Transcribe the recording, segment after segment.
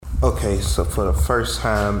Okay, so for the first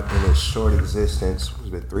time in its short existence, it's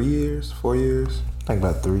been 3 years, 4 years? I think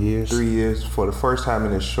about 3 years. 3 years. For the first time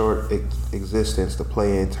in its short existence, the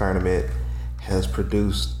play-in tournament has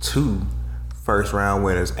produced 2 first-round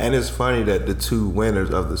winners. And it's funny that the 2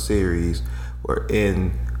 winners of the series were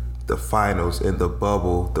in the finals in the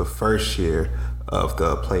bubble the first year of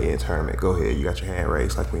the play-in tournament. Go ahead, you got your hand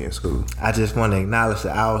raised like we in school. I just want to acknowledge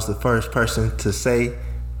that I was the first person to say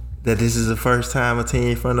that this is the first time a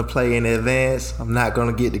team from the play-in advance. I'm not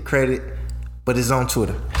going to get the credit, but it's on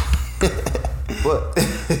Twitter. But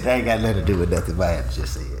that ain't got nothing to do with nothing I had to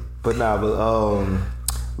just say it. But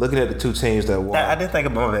looking at the 2 teams that won. I didn't think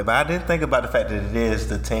about it, but I didn't think about the fact that it is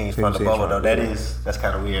the teams from the bubble, though. That's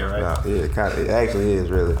kind of weird, right? No, it actually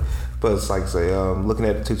is, really. But it's like, say, looking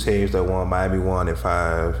at the 2 teams that won, Miami won in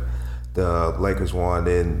 5, the Lakers won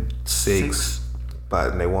in 6.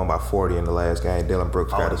 But they won by 40 in the last game. Dillon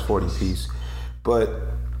Brooks got his 40 piece. But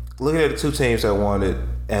looking at the 2 teams that won it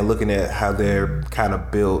and looking at how they're kind of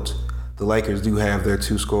built, the Lakers do have their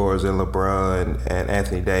 2 scorers in LeBron and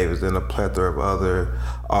Anthony Davis and a plethora of other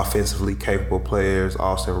offensively capable players,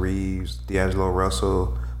 Austin Reeves, D'Angelo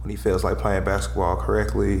Russell, when he feels like playing basketball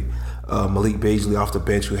correctly. Malik Beasley off the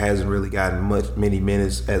bench, who hasn't really gotten many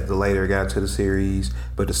minutes as the later got into the series,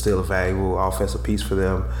 but is still a valuable offensive piece for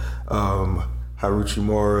them. Haruchi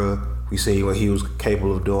Mora, we seen what he was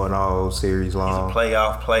capable of doing all series long. He's a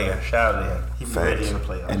playoff player. Shout out to him. He's ready in the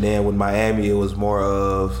playoffs. And then with Miami, it was more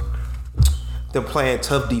of them playing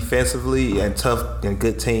tough defensively and tough and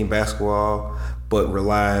good team basketball, but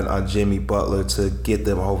relying on Jimmy Butler to get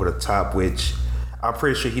them over the top, which I'm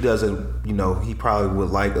pretty sure he doesn't, he probably would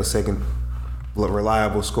like a second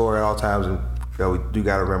reliable scorer at all times. And we do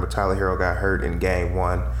got to remember Tyler Herro got hurt in game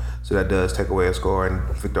 1. So that does take away a score, and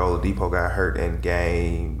Victor Oladipo got hurt in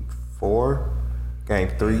game 3.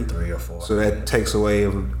 3 or 4. So that takes away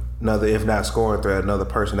another, if not scoring threat, another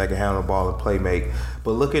person that can handle the ball and play make.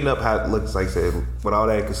 But looking up how it looks, like I said, with all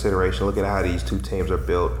that in consideration, looking at how these 2 teams are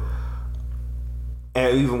built,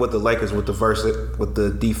 and even with the Lakers, with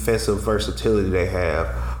the defensive versatility they have,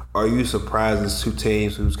 are you surprised as 2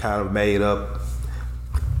 teams who's kind of made up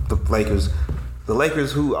the Lakers? The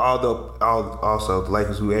Lakers, who the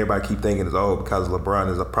Lakers, who everybody keep thinking is old because LeBron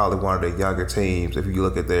is probably one of the younger teams. If you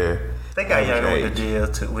look at their, they got younger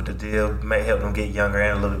with the deal may help them get younger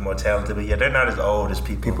and a little bit more talented. But yeah, they're not as old as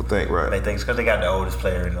people think. Right? They think it's because they got the oldest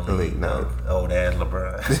player in the league. No, old ass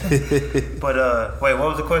LeBron. But wait, what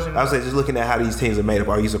was the question? I was saying, just looking at how these teams are made up,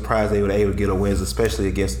 are you surprised they were able to get a wins, especially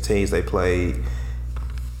against the teams they played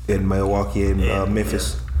in Milwaukee and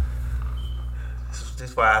Memphis? Yeah. This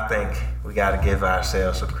is why I think we got to give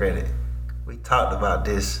ourselves some credit. We talked about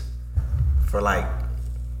this for like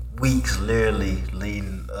weeks, literally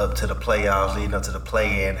leading up to the playoffs, leading up to the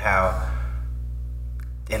play-in,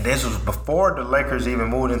 and this was before the Lakers even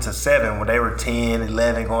moved into 7, when they were 10,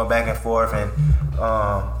 11, going back and forth, and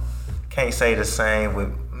can't say the same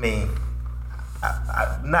with me.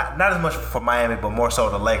 Not as much for Miami, but more so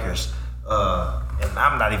the Lakers. And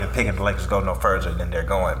I'm not even picking the Lakers to go no further than they're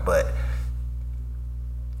going, but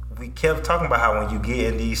we kept talking about how when you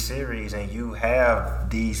get in these series and you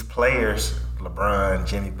have these players, LeBron,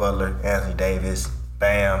 Jimmy Butler, Anthony Davis,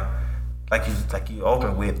 Bam, like you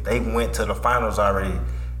opened with, they went to the finals already.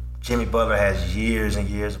 Jimmy Butler has years and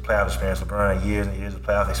years of playoff experience. LeBron, years and years of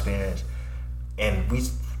playoff experience. And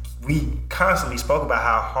we constantly spoke about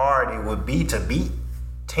how hard it would be to beat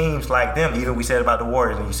teams like them. Even we said about the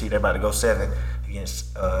Warriors, and you see they're about to go 7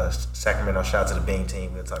 against Sacramento. Shout out to the Bean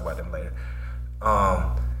team. We'll talk about them later.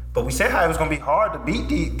 But we said how it was going to be hard to beat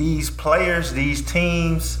these players, these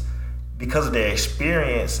teams, because of their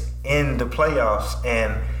experience in the playoffs.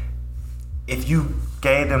 And if you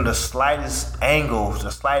gave them the slightest angles,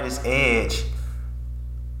 the slightest edge,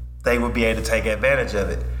 they would be able to take advantage of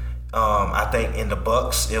it. I think in the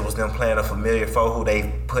Bucks, it was them playing a familiar foe who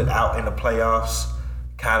they put out in the playoffs,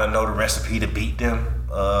 kind of know the recipe to beat them.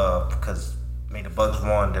 Because the Bucks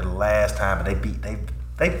won the last time, but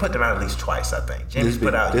they put them out at least twice, I think. This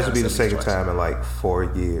would be the second time in like 4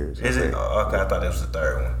 years. Is it? Oh, okay, I thought it was the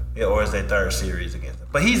third one. Yeah, or is their third series against them?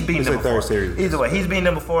 But he's beaten them before. Third series. Either way, he's beaten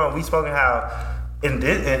them before, and we've spoken how, and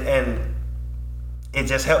it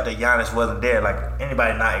just helped that Giannis wasn't there. Like,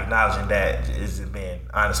 anybody not acknowledging that isn't being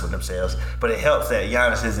honest with themselves. But it helps that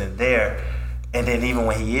Giannis isn't there, and then even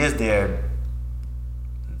when he is there,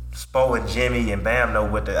 Spo and Jimmy and Bam know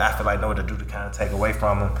what to do to kind of take away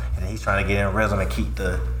from him, and he's trying to get in rhythm and keep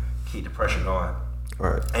the pressure going.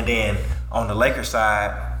 Right. And then on the Lakers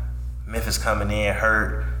side, Memphis coming in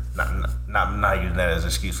hurt. Not using that as an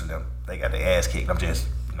excuse for them. They got their ass kicked. I'm just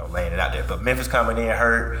laying it out there. But Memphis coming in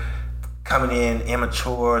hurt. coming in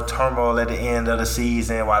immature, turmoil at the end of the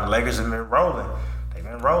season, while the Lakers have been rolling. They've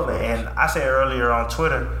been rolling. And I said earlier on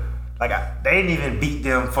Twitter, they didn't even beat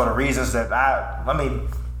them for the reasons that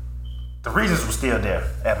the reasons were still there.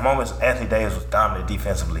 At moments, Anthony Davis was dominant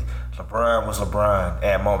defensively. LeBron was LeBron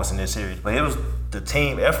at moments in this series. But it was the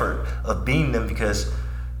team effort of beating them because,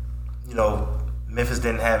 Memphis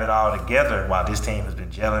didn't have it all together while this team has been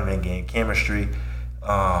gelling and getting chemistry.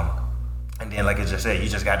 And then, like I just said, you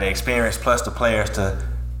just got the experience plus the players to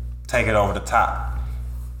take it over the top.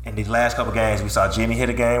 In these last couple games, we saw Jimmy hit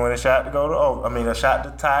a game-winning shot a shot to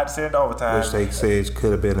tie to send overtime. Which they said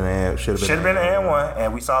could have been should have been an and one.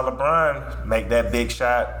 And we saw LeBron make that big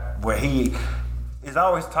shot where he is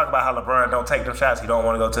always talking about how LeBron don't take them shots. He don't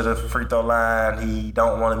want to go to the free throw line. He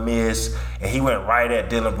don't want to miss. And he went right at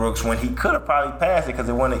Dillon Brooks when he could have probably passed it because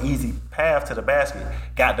it wasn't an easy path to the basket.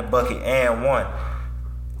 Got the bucket and won.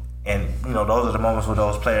 And, those are the moments where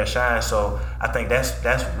those players shine. So I think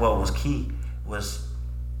that's what was key was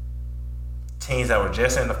teams that were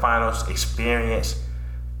just in the finals, experienced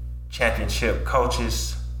championship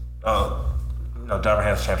coaches. Darvin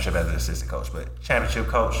Ham's championship as an assistant coach, but championship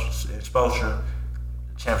coach, exposure,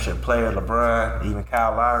 championship player, LeBron, even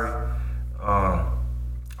Kyle Lowry.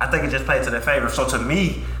 I think it just played to their favor. So to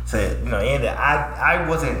me, Andy, I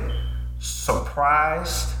wasn't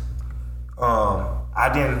surprised. I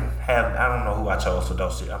don't know who I chose for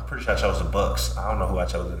those series. I'm pretty sure I chose the Bucks. I don't know who I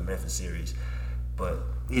chose in the Memphis series. But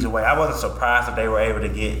either way, I wasn't surprised that they were able to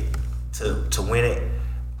get to win it.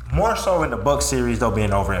 More so in the Bucks series, though,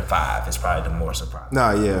 being over in 5 is probably the more surprise.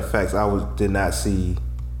 No, yeah, facts. Did not see.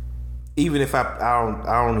 Even if I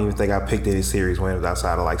don't even think I picked any series winners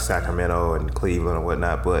outside of Sacramento and Cleveland and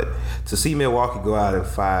whatnot. But to see Milwaukee go out in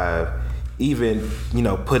 5, even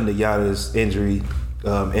putting the Giannis injury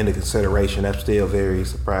into consideration, I'm still very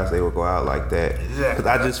surprised they would go out like that. Exactly. Because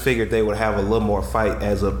I just figured they would have a little more fight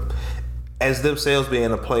as themselves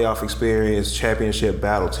being a playoff experience championship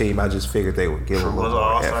battle team. I just figured they would give a little more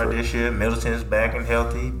All-Star effort. this year. Middleton's back and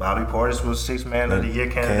healthy. Bobby Portis was 6th man of the year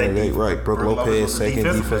candidate. Right. Brook Lopez, second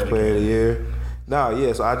defense player of the year.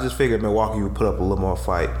 So I just figured Milwaukee would put up a little more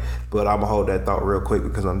fight. But I'm going to hold that thought real quick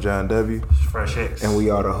because I'm John W. Fresh Hicks. And we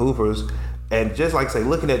are the Hoopers. And just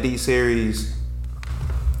looking at these series,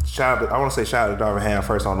 shout out to Darvin Ham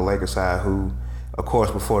first on the Lakers side, who, of course,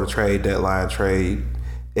 before the trade deadline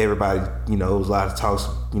everybody, it was a lot of talks,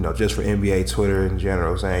 just for NBA Twitter in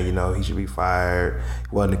general, saying, he should be fired.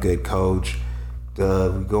 He wasn't a good coach.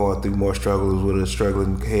 Going through more struggles with a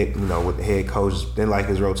struggling head, with the head coach. Didn't like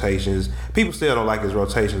his rotations. People still don't like his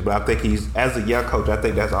rotations, but I think as a young coach, I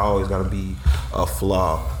think that's always going to be a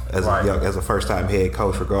flaw as a first-time head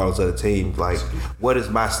coach, regardless of the team. What is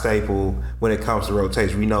my staple when it comes to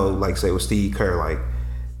rotation? We know, say with Steve Kerr,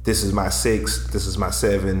 this is my 6, this is my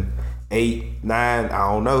 7. 8, 9, I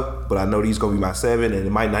don't know, but I know these gonna be my 7, and it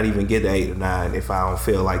might not even get to 8 or 9 if I don't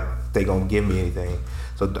feel like they gonna give me anything.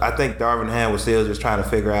 So I think Darvin Ham was still just trying to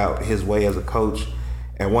figure out his way as a coach.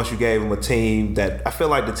 And once you gave him a team that, I feel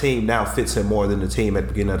like the team now fits him more than the team at the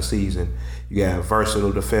beginning of the season. You got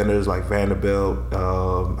versatile defenders like Vanderbilt,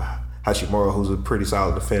 Hachimura, who's a pretty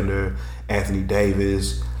solid defender, Anthony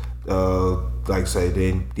Davis,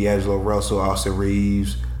 then D'Angelo Russell, Austin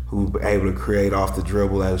Reeves, who were able to create off the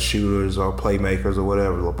dribble as shooters or playmakers or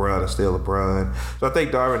whatever. LeBron is still LeBron. So I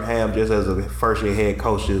think Darvin Ham, just as a first-year head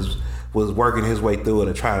coach, was working his way through it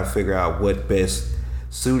and trying to figure out what best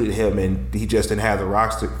suited him, and he just didn't have the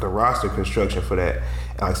roster construction for that.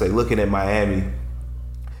 And looking at Miami,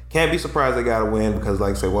 can't be surprised they got a win because,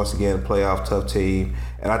 once again, a playoff tough team.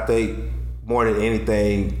 And I think more than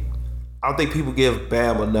anything, I don't think people give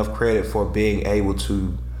Bam enough credit for being able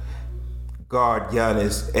to guard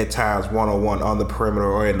Giannis at times one-on-one on the perimeter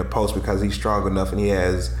or in the post because he's strong enough and he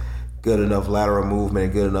has good enough lateral movement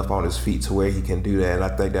and good enough on his feet to where he can do that. And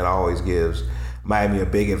I think that always gives Miami a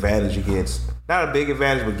big advantage not a big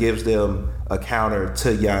advantage, but gives them a counter to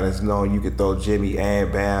Giannis, knowing you could throw Jimmy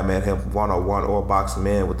and Bam at him one-on-one or box him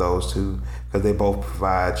in with those two because they both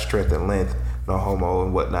provide strength and length, no homo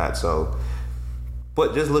and whatnot. So,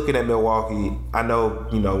 but just looking at Milwaukee, I know,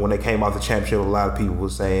 when they came off the championship, a lot of people were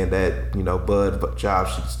saying that, Bud job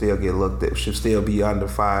should still get looked at, should still be under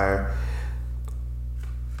fire.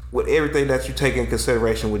 With everything that you take in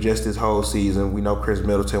consideration with just this whole season, we know Chris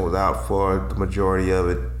Middleton was out for the majority of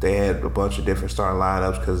it. They had a bunch of different starting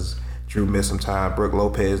lineups because Drew missed some time. Brook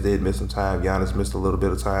Lopez did miss some time. Giannis missed a little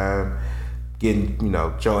bit of time.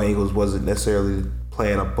 Joe Ingles wasn't necessarily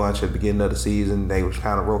playing a bunch at the beginning of the season. They was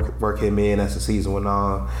trying to work him in as the season went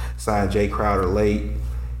on. Signed Jay Crowder late.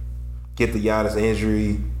 Get the Giannis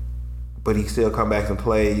injury, but he still come back and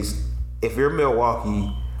plays. If you're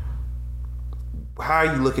Milwaukee, how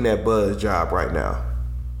are you looking at Bud's job right now?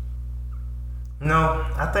 No,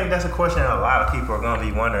 I think that's a question that a lot of people are going to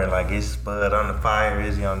be wondering. Like, is Bud on the fire?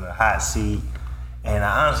 Is he on the hot seat? And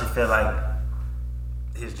I honestly feel like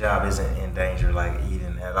his job isn't in danger, like,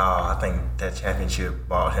 even at all. I think that championship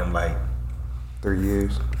bought him, like, 3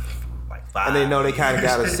 years. Like 5 And they know they kind of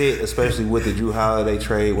got to sit, especially with the Drew Holiday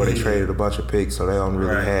trade where they traded a bunch of picks, so they don't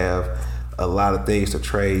really have a lot of things to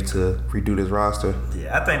trade to redo this roster.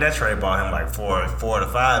 Yeah, I think that trade bought him like 4 to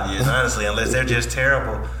 5 years, honestly, unless they're just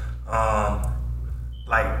terrible.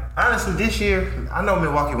 Like, honestly, this year, I know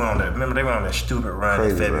Milwaukee went on that. Remember, they went on that stupid run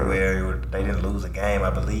in February where they didn't lose a game, I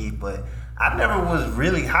believe. But I never was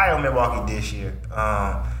really high on Milwaukee this year.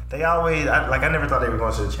 They always, I never thought they were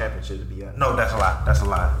going to the championship, to be honest. No, that's a lie. That's a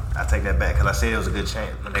lie. I take that back because I said it was a good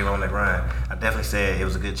chance when they were on that run. I definitely said it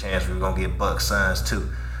was a good chance we were going to get Bucks Suns, too.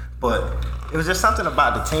 But it was just something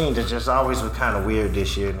about the team that just always was kind of weird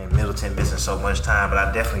this year. And then Middleton missing so much time. But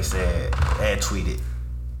I definitely said and tweeted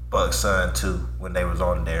Bucks Sun too when they was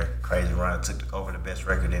on their crazy run, took over the best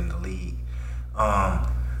record in the league.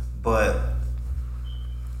 But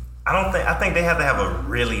I think they have to have a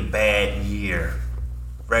really bad year,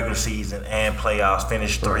 regular season and playoffs,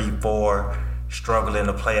 finish 3-4, struggle in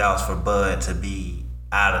the playoffs for Bud to be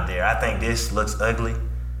out of there. I think this looks ugly.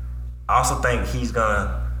 I also think he's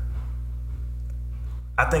gonna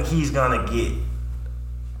get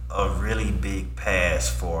a really big pass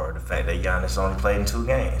for the fact that Giannis only played in 2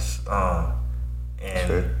 games.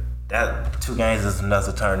 That 2 games is enough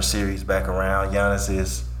to turn the series back around. Giannis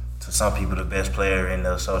is, to some people, the best player in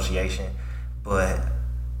the association. But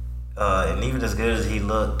and even as good as he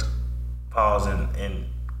looked, pause and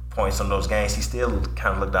points on those games, he still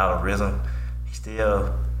kind of looked out of rhythm. He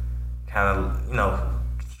still kind of,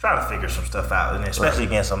 trying to figure some stuff out. And especially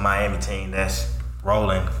against a Miami team that's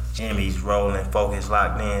rolling. Jimmy's rolling, focused,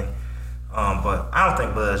 locked in. But I don't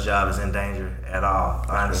think Bud's job is in danger at all,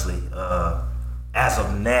 honestly, as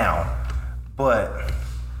of now. But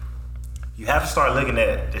you have to start looking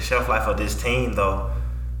at the shelf life of this team, though,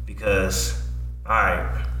 because, all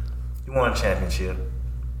right, you won a championship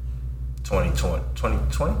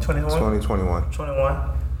 2021.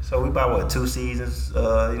 So we about, 2 seasons?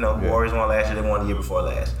 Warriors won last year, they won the year before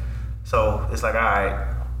last. So it's like, all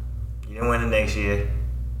right, you didn't win the next year.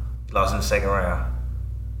 You lost in the second round.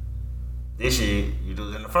 This year, you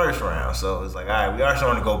lose in the first round. So it's like, all right, we are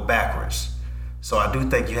starting to go backwards. So I do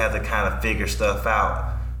think you have to kind of figure stuff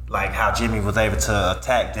out, like how Jimmy was able to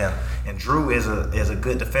attack them. And Drew is a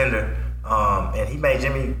good defender. And he made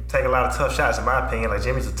Jimmy take a lot of tough shots, in my opinion. Like,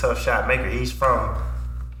 Jimmy's a tough shot maker. He's from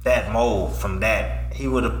that mold, from that. He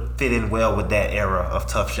would have fit in well with that era of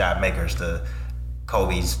tough shot makers, the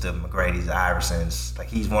Kobe's, the McGrady's, the Iversons. Like,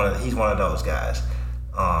 he's one of those guys.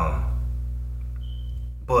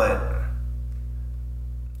 But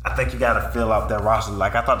I think you got to fill up that roster.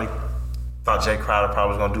 Like, I thought Jay Crowder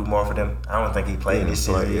probably was gonna do more for them. I don't think he played this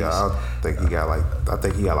series. Yeah, I think he got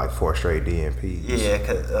like 4 straight DNPs.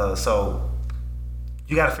 Yeah, so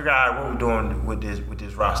you got to figure out what we're doing with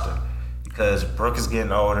this roster, because Brooke is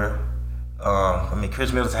getting older.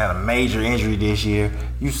 Chris Middleton had a major injury this year.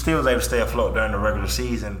 You still was able to stay afloat during the regular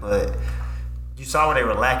season, but you saw where they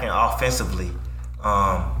were lacking offensively.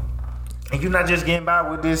 And you're not just getting by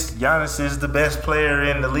with this Giannis is the best player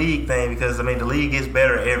in the league thing, because, the league gets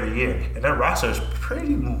better every year. And their roster is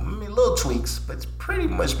pretty, little tweaks, but it's pretty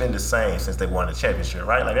much been the same since they won the championship,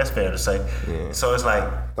 right? Like, that's fair to say. Yeah. So it's like,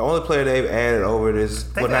 the only player they've added over this,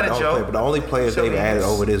 the only players they've added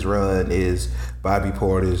over this run is Bobby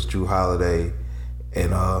Portis, Drew Holiday,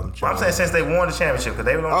 and I'm saying since they won the championship, because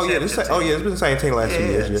they were on the championship team. It's been the same team last 2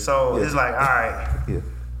 years. Yeah. So it's like, all right. Yeah.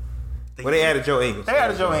 Well, they added Joe Ingles. They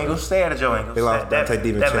added Joe Ingles. They lost Dante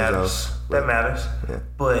DiVincenzo. That matters. Yeah.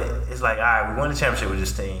 But it's like, all right, we won the championship with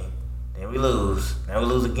this team. Then we lose. Now we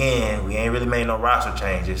lose again. We ain't really made no roster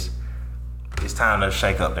changes. It's time to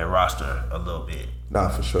shake up their roster a little bit. Nah,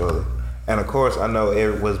 for sure. And of course, I know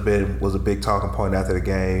it was a big talking point after the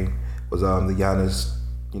game was the Giannis.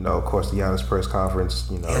 Of course, the Giannis press conference.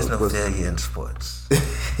 There's no failure in sports.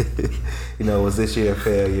 Was this year a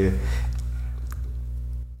failure?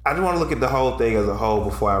 I just want to look at the whole thing as a whole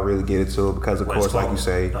before I really get into it, because, of course, like you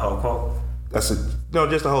say, the whole quote. That's just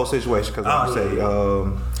the whole situation. Because, like you say,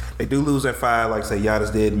 they do lose in 5. Like I say,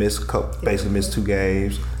 Giannis did basically miss 2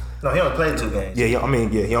 games. No, he only played 2 games. Yeah, he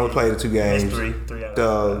only played 2 games. Missed 3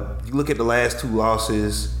 you look at the last 2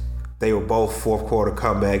 losses; they were both fourth quarter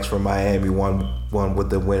comebacks from Miami. One with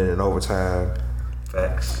them winning in overtime.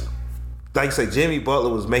 Facts. Like you say, Jimmy Butler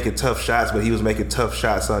was making tough shots, but he was making tough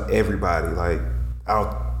shots on everybody. Like,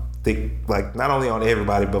 think like not only on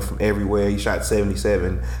everybody but from everywhere. He shot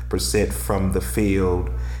 77% from the field.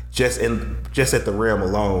 Just at the rim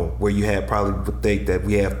alone, where you had probably would think that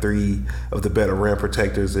we have 3 of the better rim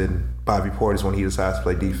protectors in Bobby Portis when he decides to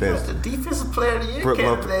play defense. The defensive player of the year,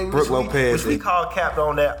 Brook Lopez, which we called capped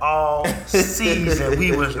on that all season.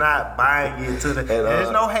 We was not buying it to the.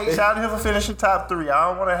 There's no hate. Shout out to him for finishing top 3. I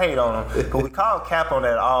don't want to hate on him, but we called cap on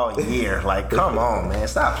that all year. Like, come on, man,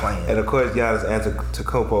 stop playing. And of course, Giannis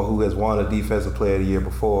Antetokounmpo, who has won a defensive player of the year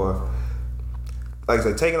before. Like I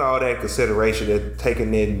said, taking all that in consideration, and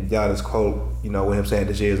taking in Giannis' quote, with him saying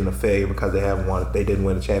this year isn't a failure because they didn't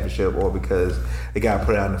win a championship or because they got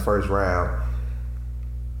put out in the first round.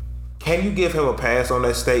 Can you give him a pass on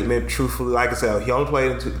that statement? Truthfully, like I said, he only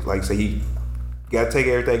played he got to take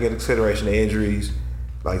everything into consideration, the injuries.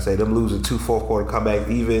 Like I say, them losing 2 fourth quarter comeback.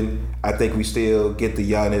 Even I think we still get the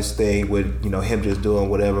Giannis thing with him just doing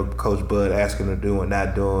whatever Coach Bud asking him to do and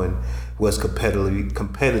not doing what's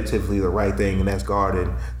competitively the right thing, and that's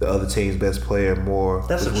guarding the other team's best player more.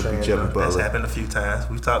 That's a trend. That's happened a few times.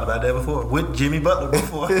 We've talked about that before with Jimmy Butler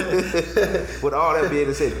before. With all that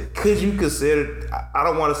being said, could you consider? I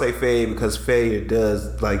don't want to say failure because failure does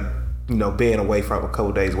being away from a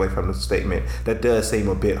couple days away from the statement, that does seem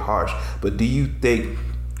a bit harsh. But do you think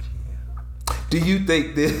this? Do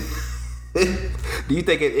you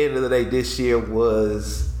think at the end of the day this year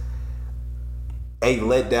was a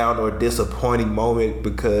letdown or disappointing moment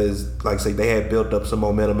because, like I say, they had built up some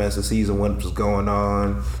momentum as the season was going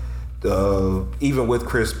on? Even with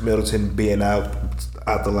Chris Middleton being out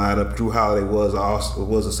the lineup, Jrue Holiday was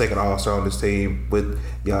a second All-Star on this team. With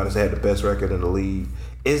Giannis had the best record in the league.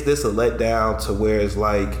 Is this a letdown to where it's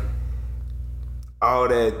like all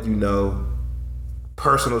that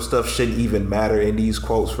personal stuff shouldn't even matter in these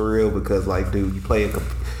quotes for real? Because dude, you play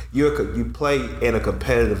in a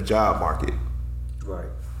competitive job market. Right.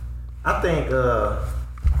 I think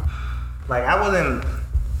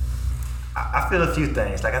I feel a few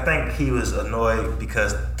things. I think he was annoyed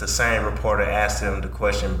because the same reporter asked him the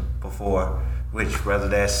question before, which whether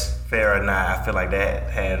that's fair or not, I feel like that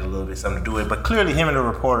had a little bit something to do with it. But clearly him and the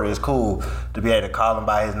reporter is cool to be able to call him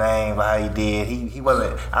by his name, by how he did. He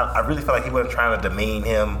wasn't, I really feel like he wasn't trying to demean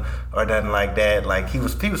him or nothing like that. Like he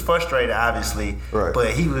was frustrated, obviously. Right.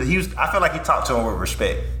 But he was I feel like he talked to him with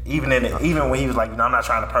respect. Even when he was like, I'm not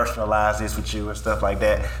trying to personalize this with you and stuff like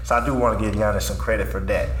that. So I do want to give Giannis some credit for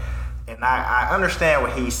that. And I understand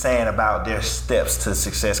what he's saying about their steps to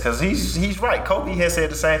success, because he's right. Kobe has said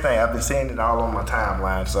the same thing. I've been seeing it all on my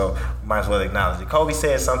timeline, so might as well acknowledge it. Kobe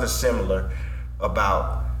said something similar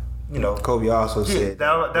about, Kobe also said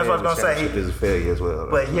that's what I was going to say. Championship is a failure as well.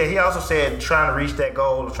 But yeah, he also said trying to reach that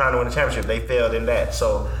goal of trying to win a championship, they failed in that.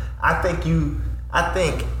 So I think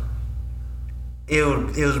it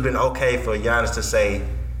would have been okay for Giannis to say,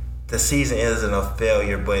 the season isn't a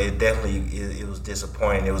failure, but it was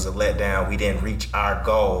disappointing. It was a letdown. We didn't reach our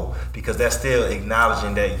goal, because that's still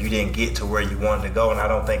acknowledging that you didn't get to where you wanted to go. And I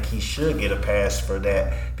don't think he should get a pass for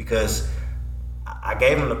that, because I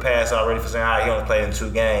gave him the pass already for saying, he only played in 2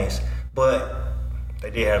 games. But they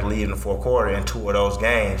did have to lead in the fourth quarter in 2 of those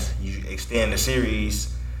games. You extend the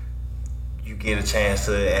series, you get a chance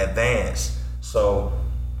to advance. So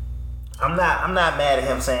I'm not mad at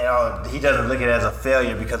him saying, he doesn't look at it as a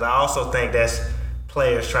failure, because I also think that's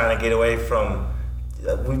players trying to get away from,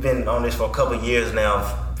 we've been on this for a couple of years now,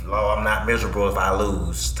 I'm not miserable if I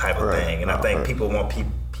lose type of thing. And I think people want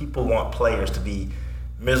players to be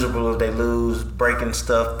miserable if they lose, breaking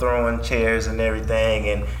stuff, throwing chairs and everything.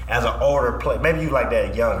 And as an older player, maybe you like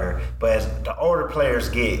that younger, but as the older players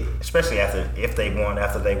get, especially after they won, I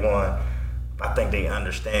think they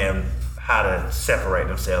understand how to separate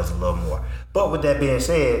themselves a little more. But with that being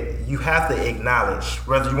said, you have to acknowledge,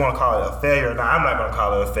 whether you want to call it a failure or not. I'm not going to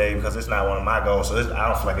call it a failure because it's not one of my goals, so I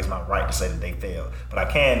don't feel like it's my right to say that they failed. But I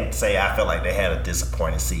can say I feel like they had a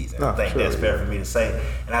disappointing season. I think that's fair for me to say.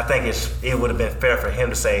 And I think it would have been fair for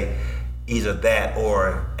him to say either that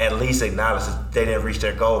or at least acknowledge that they didn't reach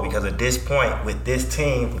their goal, because at this point, with this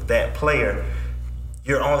team, with that player,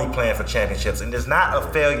 you're only playing for championships. And it's not a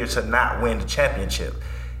failure to not win the championship.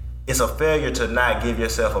 It's a failure to not give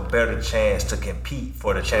yourself a better chance to compete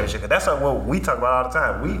for the championship. That's what we talk about all the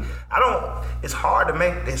time. It's hard to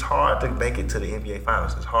make it to the NBA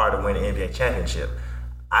Finals. It's hard to win the NBA championship.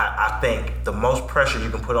 I think the most pressure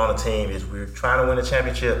you can put on a team is we're trying to win a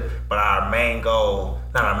championship, but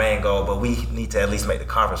but we need to at least make the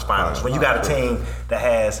conference finals. When you got a team that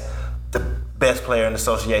has the best player in the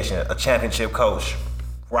association, a championship coach,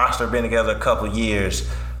 roster been together a couple of years,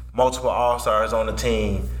 multiple All-Stars on the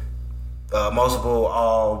team, multiple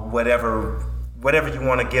whatever you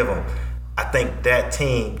want to give them. I think that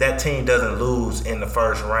team doesn't lose in the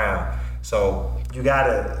first round. So you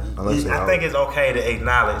gotta. I think it's okay to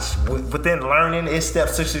acknowledge within learning its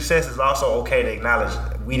steps to success. It's also okay to acknowledge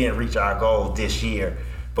we didn't reach our goal this year,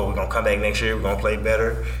 but we're gonna come back next year. We're gonna play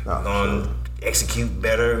better. We're gonna execute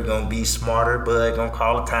better. We're gonna be smarter, but gonna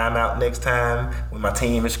call a timeout next time when my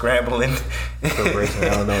team is scrambling. So Grayson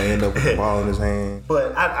Allen don't end up with the ball in his hand.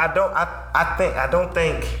 But I don't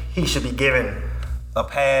think he should be given a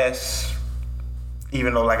pass.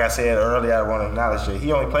 Even though, like I said earlier, I want to acknowledge that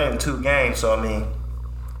he only played in 2 games. So, I mean,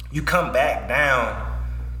 you come back down,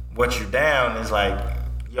 what you're down is like,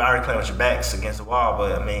 you're already playing with your backs against the wall.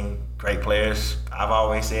 But, I mean, great players, I've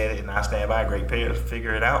always said it, and I stand by, great players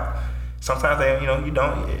figure it out. Sometimes you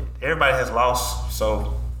don't. Everybody has lost,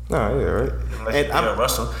 so. No, yeah, right. Unless you're Bill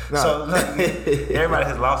Russell. No. So, everybody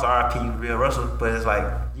has lost RIP Bill Russell. But it's like,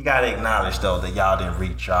 you got to acknowledge, though, that y'all didn't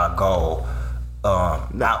reach our goal.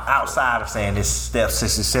 Now, outside of saying this steps to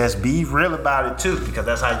success, be real about it too, because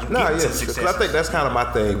that's how you get to success. I think that's kind of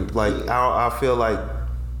my thing. Like, I feel like,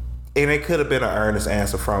 and it could have been an earnest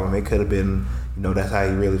answer from him. It could have been, that's how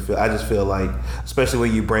you really feel. I just feel like, especially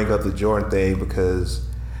when you bring up the Jordan thing, because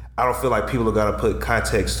I don't feel like people are gonna put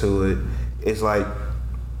context to it. It's like,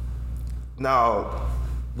 no,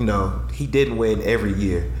 he didn't win every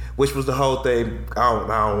year, which was the whole thing. I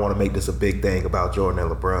don't want to make this a big thing about Jordan and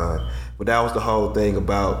LeBron. But that was the whole thing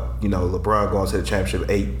about, LeBron going to the championship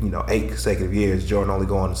 8 consecutive years, Jordan only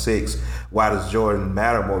going to 6. Why does Jordan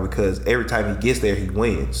matter more? Because every time he gets there, he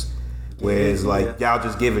wins. Whereas, y'all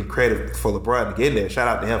just giving credit for LeBron to get there. Shout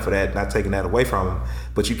out to him for that, not taking that away from him.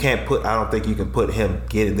 But I don't think you can put him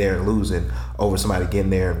getting there and losing over somebody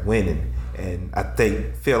getting there and winning. And I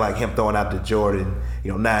feel like him throwing out the Jordan,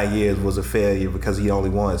 9 years was a failure because he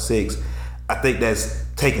only won 6. I think that's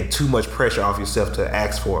taking too much pressure off yourself to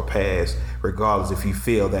ask for a pass, regardless if you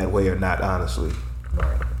feel that way or not, honestly.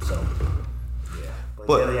 Right. So, yeah.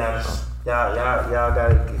 But y'all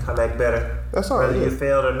gotta come back better. That's all right. Whether you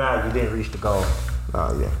failed or not, you didn't reach the goal.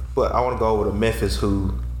 Yeah. But I want to go over to Memphis,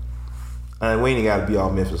 who, and we ain't got to be all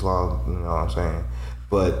Memphis long, you know what I'm saying?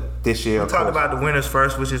 But this year, we'll talk about the winners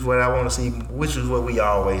first, which is what I want to see, which is what we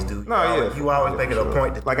always do. You always make it a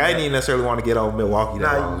point. I didn't necessarily want to get on Milwaukee.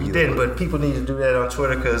 No, you didn't, but people need to do that on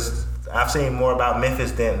Twitter because I've seen more about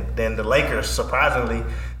Memphis than the Lakers, surprisingly.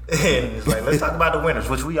 And it's like, let's talk about the winners,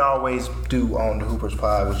 which we always do on the Hoopers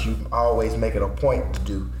Pod, which you always make it a point to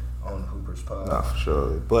do on the Hoopers Pod. No, for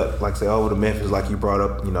sure. But like I say, over to Memphis, like you brought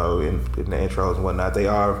up, in the intros and whatnot,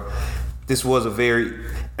 this was a very.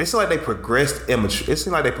 It seemed like they progressed immature. It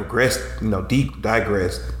seemed like they progressed,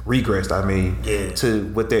 regressed. I mean, to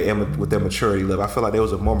with their maturity level. I feel like there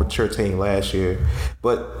was a more mature team last year,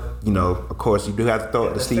 but of course, you do have to throw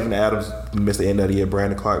it to Steven Adams, missed the end of the year.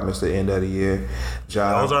 Brandon Clark missed the end of the year.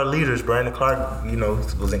 Those are leaders. Brandon Clark,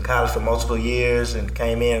 was in college for multiple years and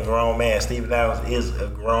came in a grown man. Steven Adams is a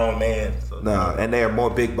grown man. So. And they are more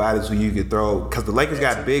big bodies who you could throw because the Lakers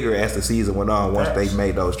got bigger as the season went on once they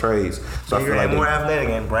made those trades. So bigger and more athletic,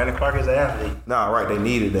 and Brandon Clark is an athlete. Right, they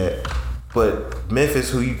needed that. But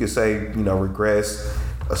Memphis, who you could say, regressed,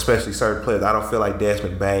 especially certain players. I don't feel like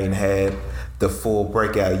Desmond Bane had the full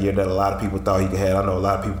breakout year that a lot of people thought he could have. I know a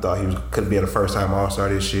lot of people thought he could be a first-time All-Star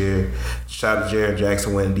this year. Shout out to Jaren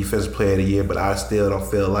Jackson winning Defensive Player of the Year, but I still don't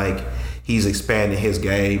feel like he's expanding his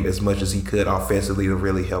game as much as he could offensively to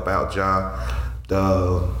really help out Ja.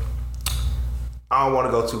 I don't want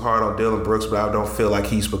to go too hard on Dillon Brooks, but I don't feel like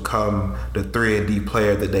he's become the 3-and-D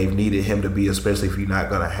player that they've needed him to be, especially if you're not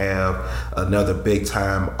going to have another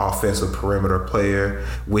big-time offensive perimeter player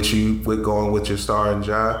with going with your star and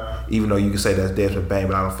Ja, even though you can say that's Desmond Bane,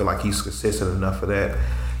 but I don't feel like he's consistent enough for that.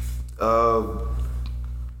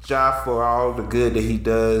 Ja, for all the good that he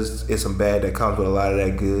does, it's some bad that comes with a lot of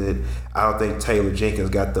that good. I don't think Taylor Jenkins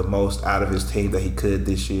got the most out of his team that he could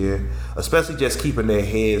this year, especially just keeping their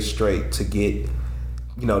heads straight to get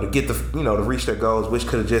to reach their goals, which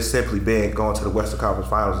could have just simply been going to the Western Conference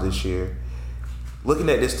Finals this year. Looking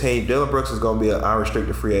at this team, Dillon Brooks is going to be an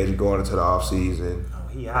unrestricted free agent going into the offseason. Oh,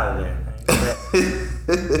 he out of there. I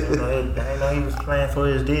didn't know he was playing for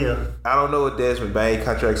his deal. I don't know what Desmond Bane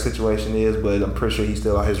contract situation is, but I'm pretty sure he's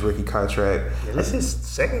still on his rookie contract. Yeah, this is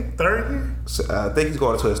third year? I think he's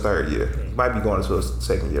going into his third year. He might be going into his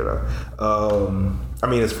second year, though.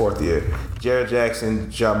 His fourth year. Jaren Jackson,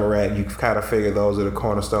 Ja Morant, you kind of figure those are the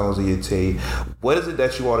cornerstones of your team. What is it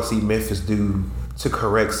that you want to see Memphis do to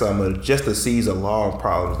correct some of just the season-long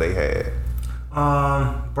problems they had?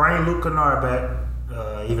 Bring Luke Kennard back.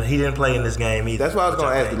 Even he didn't play in this game either. That's what I was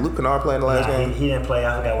going to ask. Did Luke Kennard play in the last game? He didn't play.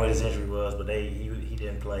 I forgot what his injury was, but he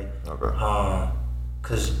didn't play. Okay.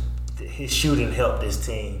 Because his shooting helped his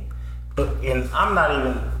team. And I'm not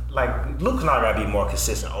even like Luke Kennard gotta be more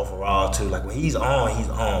consistent overall too. Like when he's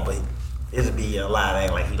on, but it'd be a lot of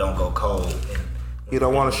act like he don't go cold. And he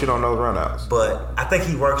don't want to shit on those runouts. But I think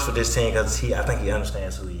he works for this team because I think he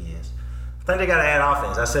understands who he is. I think they gotta add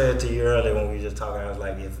offense. I said it to you earlier when we were just talking. I was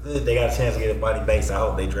like, if they got a chance to get a Buddy Bates, I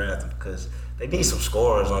hope they draft him because they need some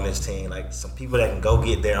scorers on this team. Like some people that can go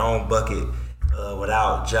get their own bucket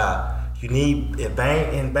without Ja. You need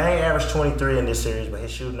Bang averaged 23 in this series, but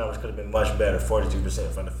his shooting numbers could have been much better.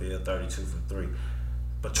 42% from the field, 32 from three,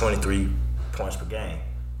 but 23 points per game,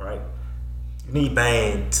 right? You need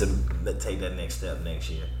Bang to take that next step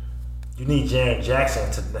next year. You need Jaren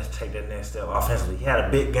Jackson to take that next step offensively. He had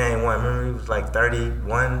a big game one. Remember, he was like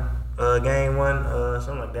 31 game one,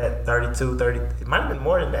 something like that. 32, 30. It might have been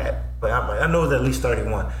more than that, but I know it was at least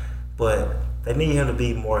 31. But they need him to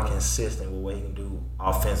be more consistent with what he can do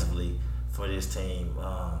offensively for this team.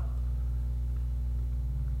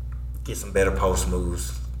 Get some better post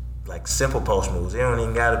moves, like simple post moves. They don't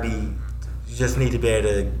even got to be. You just need to be able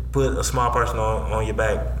to put a small person on your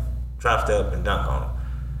back, drop step, and dunk on them.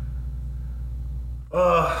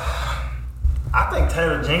 I think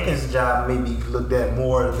Taylor Jenkins' job may be looked at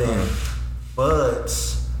more than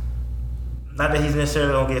Bud's. Not that he's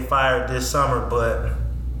necessarily gonna get fired this summer, but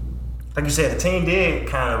like you said, the team did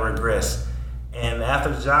kind of regress. And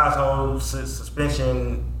after John's whole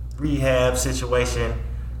suspension rehab situation,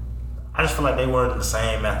 I just feel like they weren't the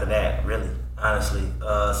same after that, really, honestly.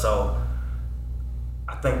 So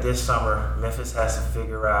I think this summer, Memphis has to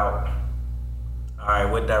figure out, all right,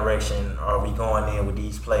 what direction are we going in with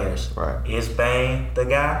these players? Right. Is Bane the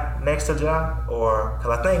guy next to Ja? Or,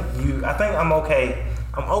 because I think I'm okay.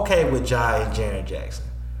 I'm okay with Ja and Jaren Jackson.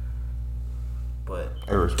 But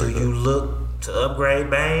do you look to upgrade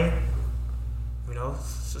Bane? You know,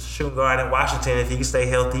 shooting guard in Washington, if he can stay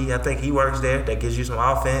healthy, I think he works there. That gives you some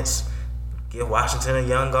offense. Give Washington a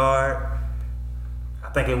young guard. I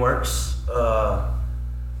think it works.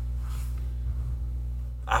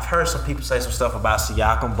 I've heard some people say some stuff about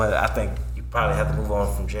Siakam, but I think you probably have to move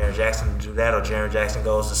on from Jaren Jackson to do that, or Jaren Jackson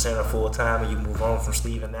goes to center full time and you move on from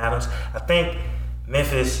Steven Adams. I think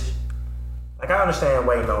Memphis, like I understand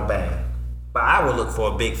waiting on Bane, but I would look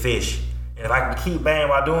for a big fish. And if I can keep Bane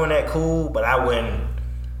while doing that, cool, but I wouldn't.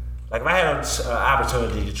 Like if I had an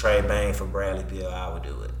opportunity to trade Bane for Bradley Beal, I would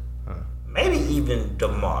do it. Maybe even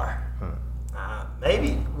DeMar.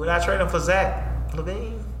 Maybe would I trade him for Zach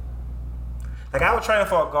LaVine? Like I would trade him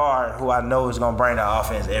for a guard who I know is gonna bring the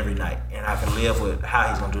offense every night, and I can live with how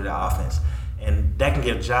he's gonna do that offense, and that can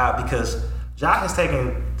get a job because Ja's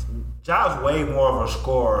way more of a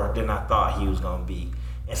scorer than I thought he was gonna be,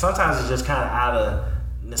 and sometimes it's just kind of out of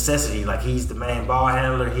necessity. Like he's the main ball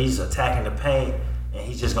handler, he's attacking the paint, and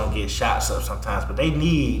he's just gonna get shots up sometimes. But they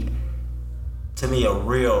need, to me, a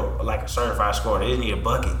real like a certified scorer. They need a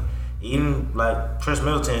bucket. Even like Chris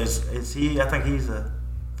Middleton is he? I think he's a.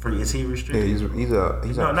 Is he restricted? Yeah,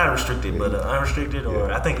 he's not restricted, but unrestricted,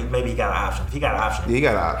 or I think maybe he got an option. If he got an option, he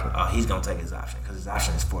got an option. He's gonna take his option because his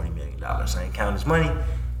option is $40 million. So ain't counting his money.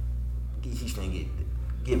 He's gonna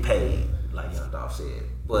get paid, like Young Dolph said.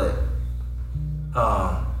 But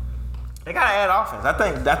they gotta add offense. I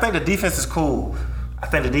think the defense is cool. And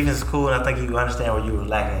I think you understand where you were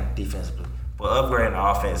lacking defensively. But upgrading the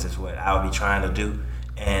offense is what I would be trying to do,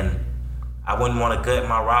 and I wouldn't want to gut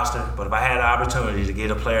my roster, but if I had the opportunity to get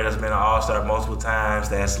a player that's been an all-star multiple times,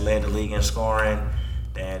 that's led the league in scoring,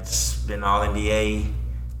 that's been all-NBA,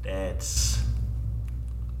 that's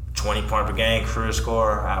 20-point per game career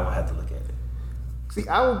scorer, I would have to look at it. See,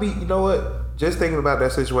 I would be, you know what, just thinking about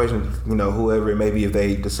that situation, you know, whoever it may be, if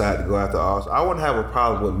they decide to go after all-star, I wouldn't have a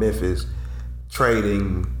problem with Memphis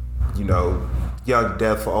trading, you know, young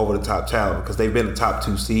depth for over the top talent because they've been the top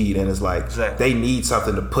 2 seed, and it's like they need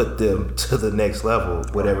something to put them to the next level,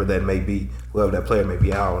 whatever that may be, whoever that player may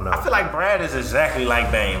be. I don't know. I feel like Brad is exactly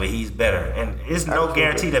like Bane, but he's better, and it's no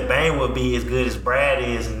guarantee that Bane will be as good as Brad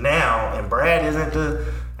is now. And Brad isn't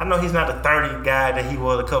I know he's not the 30 guy that he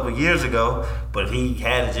was a couple years ago, but if he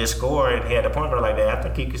had to just score and he had a point guard like that, I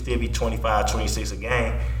think he could still be 25, 26 a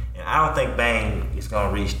game. And I don't think Bane is going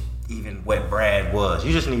to reach even what Brad was.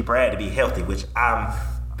 You just need Brad to be healthy, which I've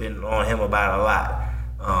been on him about a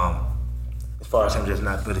lot. As far as him just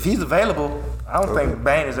not. But if he's available, I don't think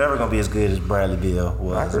Bane is ever going to be as good as Bradley Beal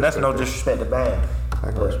was. And that's no disrespect to Bane.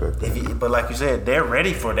 I can respect that. But like you said, they're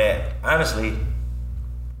ready for that, honestly.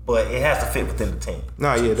 But it has to fit within the team.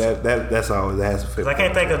 No, yeah, that's always, it has to fit. I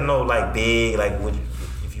can't think of no like big, like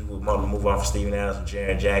if you would want to move on from Steven Adams and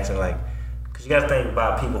Jaren Jackson, like, because you got to think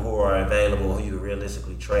about people who are available who you could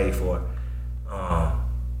realistically trade for.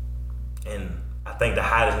 And I think the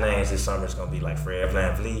hottest names this summer is going to be like Fred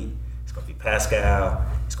VanVleet. It's going to be Pascal.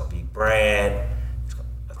 It's going to be Brad.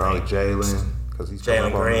 Probably Jalen, because he's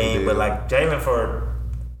Jalen Green. But like Jalen for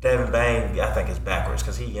Devin Bain, I think it's backwards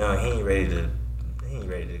because he's young. He ain't ready to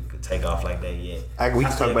take off like that yet. We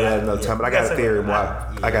can talk about that another time. But I got a theory.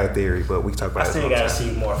 I got a theory, but we can talk about it. I still got to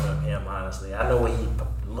see more from him. Honestly, I know what he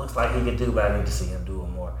looks like he can do, but I need to see him do it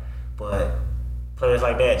more. But players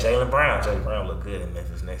like that, Jaylen Brown look good in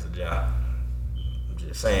Memphis next to Ja. I'm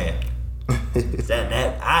just saying.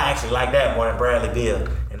 that I actually like that more than Bradley Beal,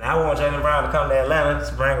 and I want Jaylen Brown to come to Atlanta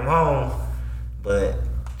to bring him home. But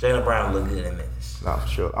Jaylen Brown look good in Memphis. No, for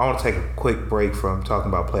sure. I want to take a quick break from talking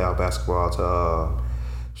about playoff basketball to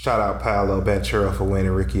shout out Paolo Banchero for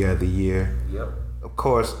winning Rookie of the Year. Yep. Of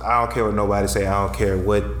course, I don't care what nobody say. I don't care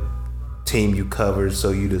what team you covered,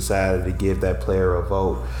 so you decided to give that player a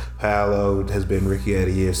vote. Paolo has been Rookie of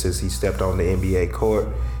the Year since he stepped on the NBA court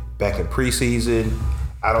back in preseason.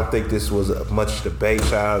 I don't think this was much debate.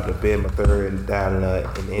 Shout out to Ben Mathurin down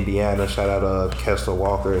in Indiana. Shout out to Kessler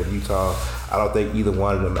Walker in Utah. I don't think either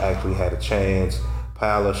one of them actually had a chance.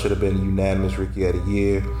 Paolo should have been unanimous Rookie of the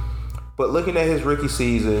Year. But looking at his rookie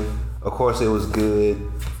season, of course it was good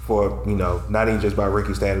for, not even just by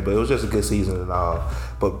rookie standards, but it was just a good season and all.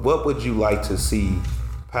 But what would you like to see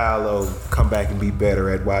Paolo come back and be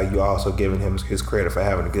better at while you also giving him his credit for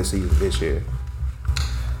having a good season this year?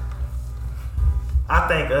 I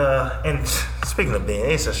think, and speaking of Ben,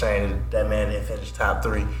 it's a shame that man didn't finish top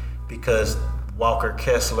 3 because Walker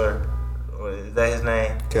Kessler, is that his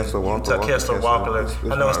name? Kessler Walker.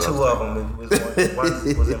 I know it's 2 of them.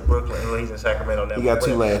 One was in Brooklyn, well, he's in Sacramento now. He got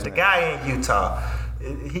 2 last. The guy in Utah,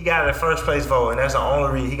 he got a first place vote, and that's the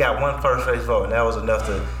only reason he got 1 first place vote, and that was enough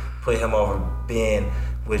to put him over Ben,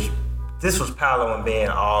 which this was Paolo and Ben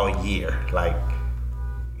all year. Like,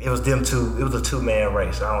 it was them two. It was a 2-man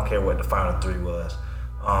race. I don't care what the final 3 was.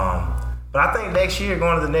 But I think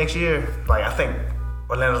going to the next year, like I think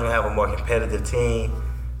Orlando's gonna have a more competitive team.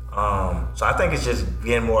 So I think it's just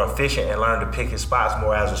getting more efficient and learn to pick his spots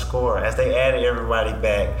more as a scorer. As they added everybody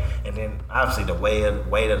back, and then obviously the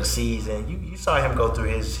weight of the season, you saw him go through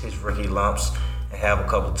his rookie lumps and have a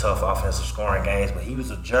couple of tough offensive scoring games. But he was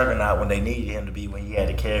a juggernaut when they needed him to be, when he had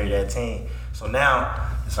to carry that team. So now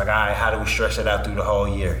it's like, all right, how do we stretch it out through the whole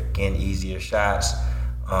year? Getting easier shots,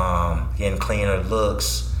 getting cleaner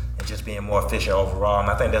looks, and just being more efficient overall. And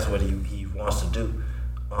I think that's what he wants to do.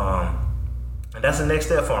 And that's the next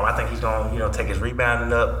step for him. I think he's going to, take his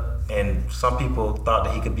rebounding up. And some people thought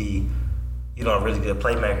that he could be, a really good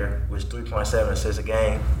playmaker, which 3.7 assists a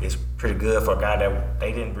game is pretty good for a guy that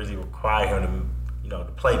they didn't really require him to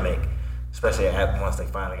play make, especially once they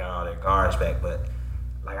finally got all their guards back. But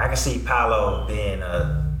like I can see Paolo being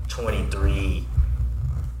a 23,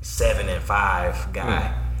 7 and 5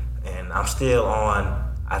 guy, and I'm still on.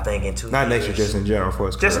 I think in 2 years. Not next year, just in general for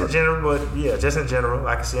us. Just in general, but yeah, just in general.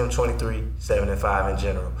 I can see him 23, 7 and 5 in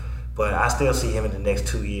general. But I still see him in the next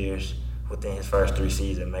 2 years within his first 3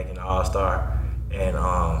 seasons making the All-Star. And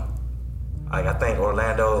I think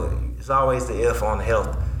Orlando is always the if on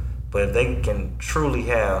health. But if they can truly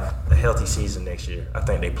have a healthy season next year, I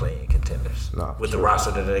think they play in contenders with the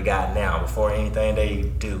roster that they got now. Before anything they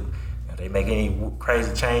do, if they make any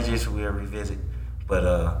crazy changes, we'll revisit. But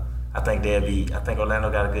I think Orlando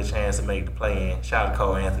got a good chance to make the play-in. Shout out to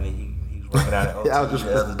Cole Anthony. He was working out at OT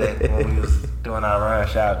the other day when we was doing our run.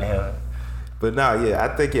 Shout out to him. But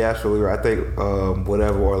I think you're absolutely right. I think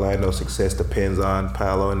whatever Orlando's success depends on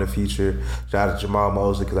Paolo in the future. Shout out to Jamal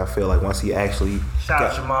Mosley, because I feel like once he actually... Shout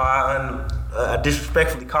out to Jamal. I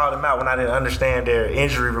disrespectfully called him out when I didn't understand their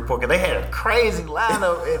injury report, because they had a crazy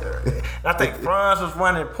lineup. And I think Franz was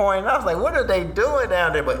running point, and I was like, what are they doing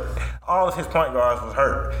down there? But all of his point guards was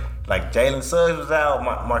hurt. Like Jalen Suggs was out,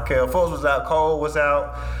 Markelle Fultz was out, Cole was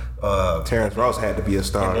out. Terrence Ross had to be a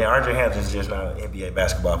star. And then RJ Hampton's just not an NBA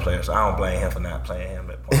basketball player, so I don't blame him for not playing him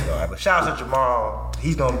at point guard. But shout out to Jamal.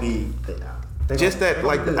 He's going to be...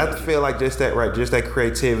 I feel like just that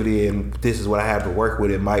creativity, and this is what I have to work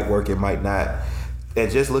with. It might work, it might not. And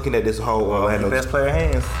just looking at this whole Orlando... the best player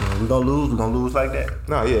hands. We're going to lose like that.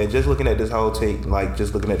 No, yeah, just looking at this whole team,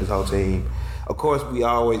 of course,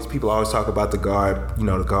 people always talk about the guard,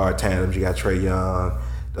 the guard tandems. You got Trae Young,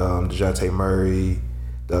 DeJounte Murray,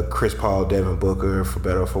 the Chris Paul, Devin Booker, for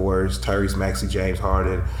better or for worse, Tyrese Maxey, James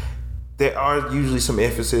Harden. There are usually some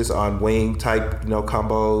emphasis on wing type,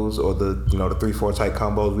 combos, or the 3-4 type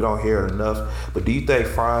combos. We don't hear it enough. But do you think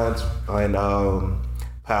Franz and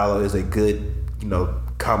Paolo is a good,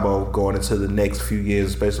 combo going into the next few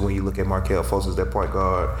years, especially when you look at Markelle Fultz as their point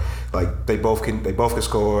guard? Like they both can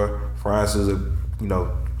score. Franz is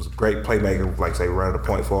was a great playmaker, like say running the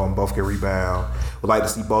point for him. Both can rebound. Would like to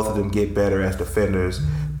see both of them get better as defenders.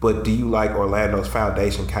 But do you like Orlando's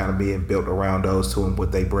foundation kind of being built around those two and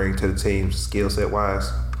what they bring to the team skill set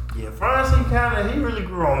wise? Yeah, Franz, he really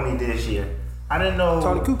grew on me this year. I didn't know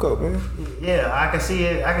Tony Kukoc, man. Yeah, I can see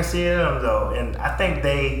it. I can see it in them though, and I think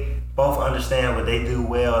they both understand what they do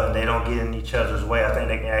well, and they don't get in each other's way. I think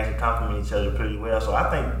they can actually complement each other pretty well. So I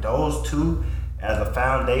think those two as a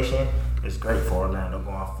foundation is great for Orlando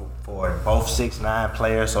going forward. Both 6'9"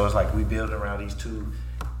 players, so it's like we build around these two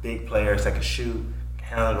big players that can shoot,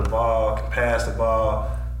 can handle the ball, can pass the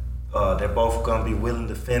ball. They're both going to be willing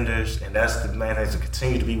defenders, and that's the main thing, to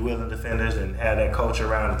continue to be willing defenders and have that culture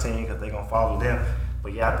around the team because they're going to follow them.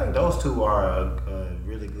 But yeah, I think those two are a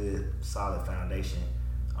really good, solid foundation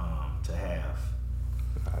to have.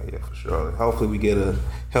 Yeah, for sure. Hopefully we get a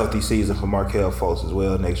healthy season for Markelle Fultz as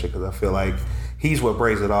well next year, because I feel like he's what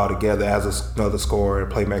brings it all together as another scorer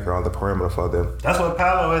and playmaker on the perimeter for them. That's what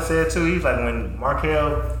Paolo has said too. He's like, when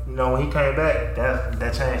Markelle, when he came back,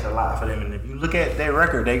 that changed a lot for them. And if you look at their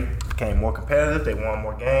record, they became more competitive. They won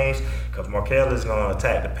more games because Markelle is going to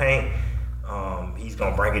attack the paint. He's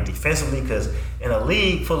going to bring it defensively because in a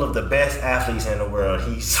league full of the best athletes in the world,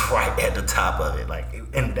 he's right at the top of it.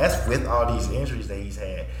 And that's with all these injuries that he's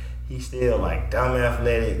had. He's still dumb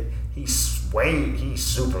athletic. He's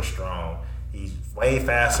super strong. He's way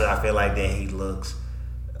faster, I feel like, than he looks.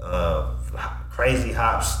 Crazy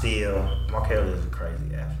hop steal. Markelle is a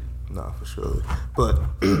crazy athlete. No, for sure. But,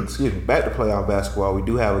 excuse me, back to playoff basketball, we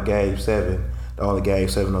do have a Game 7, the only Game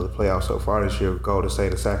 7 of the playoffs so far this year, Golden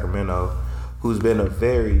State and Sacramento, who's been a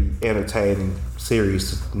very entertaining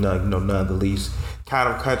series, none the least. Kind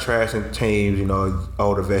of contrasting teams,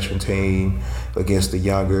 older veteran team against the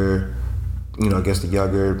younger, I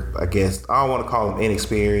guess, I don't want to call them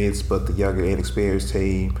inexperienced, but the younger, inexperienced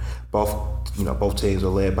team. Both teams are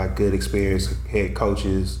led by good, experienced head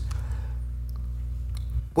coaches.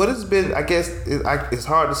 What has been, I guess, it's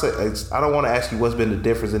hard to say. I don't want to ask you what's been the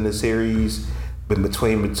difference in this series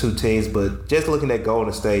between the two teams, but just looking at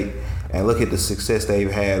Golden State and look at the success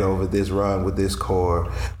they've had over this run with this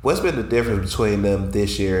core, what's been the difference between them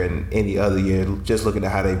this year and any other year, just looking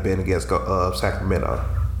at how they've been against Sacramento?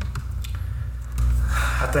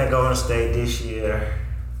 I think Golden State this year,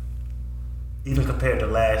 even compared to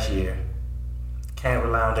last year, can't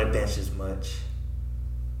rely on their bench as much.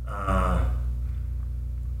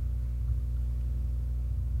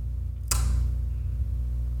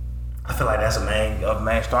 I feel like that's a main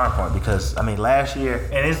starting point because, last year,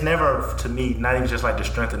 and it's never, to me, not even just like the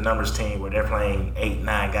strength of numbers team where they're playing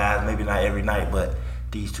 8-9 guys, maybe not every night, but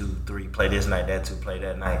these 2-3 play this night, that 2 play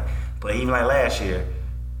that night. But even like last year,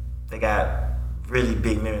 they got really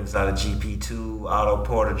big minutes out of GP2, Otto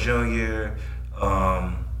Porter Jr.,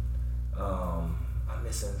 I'm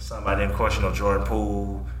missing somebody, of course, Jordan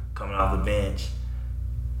Poole coming off the bench.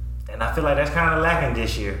 And I feel like that's kind of lacking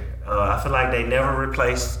this year. I feel like they never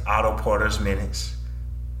replaced Otto Porter's minutes.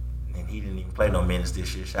 And he didn't even play no minutes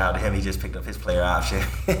this year. Shout out to him. He just picked up his player option.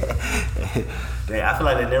 I feel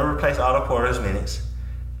like they never replaced Otto Porter's minutes.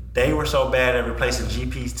 They were so bad at replacing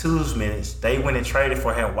GP2's minutes, they went and traded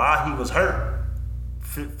for him while he was hurt.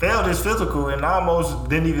 Failed his physical and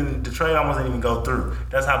the trade almost didn't even go through.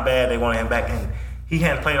 That's how bad they wanted him back. And he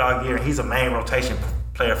hadn't played all year. He's a main rotation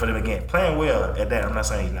player for them again. Playing well at that. I'm not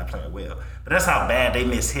saying he's not playing well. But that's how bad they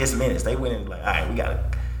missed his minutes. They went in all right, we got to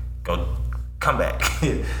go come back.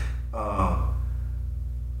 Because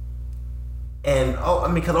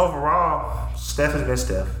overall, Steph has been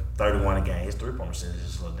Steph. 31 a game. His three-point percentage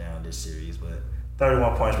is slowed down this series, but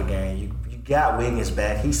 31 points per game. You got Wiggins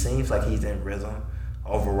back. He seems like he's in rhythm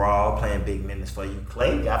overall, playing big minutes for you.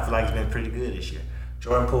 Clay, I feel like he's been pretty good this year.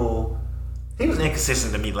 Jordan Poole, he was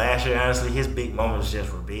inconsistent to me last year, honestly. His big moments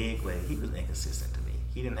just were big, but he was inconsistent to me.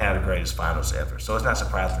 He didn't have the greatest finals ever, so it's not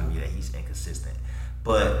surprising to me that he's inconsistent.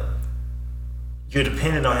 But you're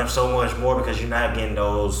dependent on him so much more because you're not getting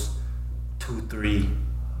those 2-3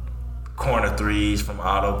 corner threes from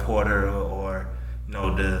Otto Porter or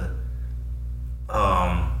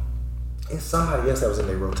it's somebody else that was in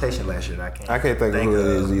their rotation last year. I can't think of who it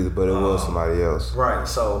is either, but it was somebody else. Right.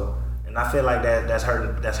 So, and I feel like that's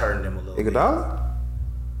hurting them a little.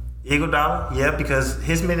 Iguodala, yeah, because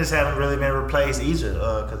his minutes haven't really been replaced either.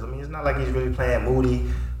 Because it's not like he's really playing Moody.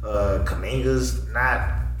 Kuminga's not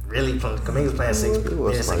really playing. Kuminga's playing 6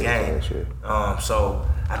 minutes a game. So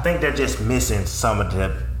I think they're just missing some of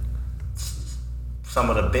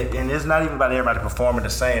the bit, and it's not even about everybody performing the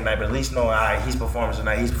same night, but at least knowing, all right, he's performing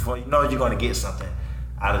tonight, you're going to get something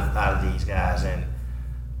out of these guys. And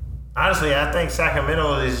honestly, I think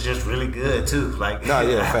Sacramento is just really good too. Facts.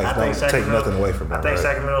 Don't take nothing away from them. I think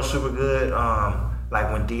Sacramento's super good.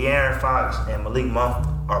 When De'Aaron Fox and Malik Monk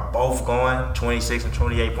are both going 26 and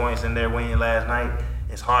 28 points in their win last night.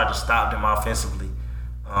 It's hard to stop them offensively.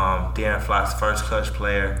 De'Aaron Fox, first clutch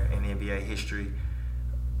player in NBA history.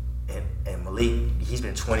 And Malik, he's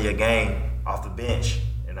been 20 a game off the bench,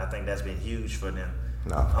 and I think that's been huge for them.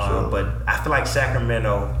 No, for sure. But I feel like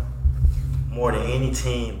Sacramento, more than any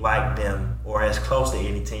team like them, or as close to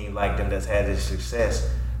any team like them that's had this success,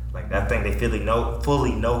 like I think they fully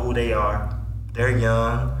know who they are. They're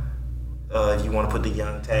young. If you want to put the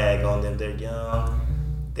young tag on them, they're young.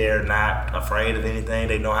 They're not afraid of anything.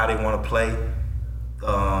 They know how they want to play.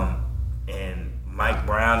 And Mike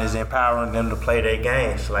Brown is empowering them to play their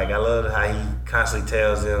games. Like, I love how he constantly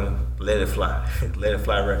tells them, let it fly. Let it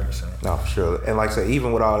fly records. No, for sure. And like I said,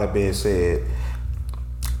 even with all that being said,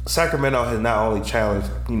 Sacramento has not only challenged,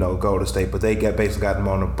 Golden State, but they basically got them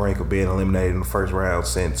on the brink of being eliminated in the first round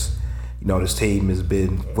since, this team has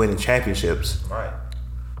been winning championships. Right.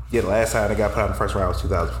 Yeah, the last time they got put out in the first round was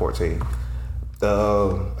 2014.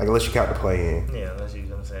 Unless you count the play-in. Yeah, unless you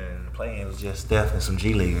know what I'm saying. The play-in was just Steph and some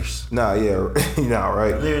G-Leaguers. Nah, yeah,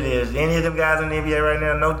 right. Literally, is any of them guys in the NBA right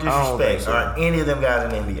now, no disrespect, so. Are any of them guys in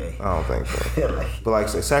the NBA? I don't think so. But like I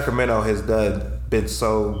said, Sacramento has been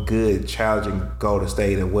so good challenging Golden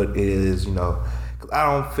State and what it is, I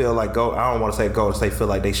don't feel like I don't want to say Golden State feel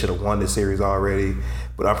like they should have won this series already,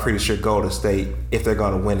 but I'm pretty sure Golden State, if they're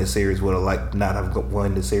going to win this series, would have not have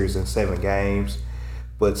won the series in 7 games.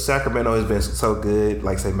 But Sacramento has been so good.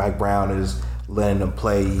 Like I say, Mike Brown is letting them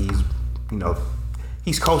play.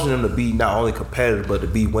 He's coaching them to be not only competitive but to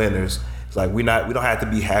be winners. It's like we don't have to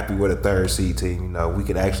be happy with a 3rd seed team. We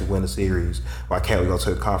could actually win the series. Why can't we go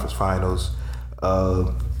to the conference finals?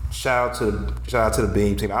 Shout out to the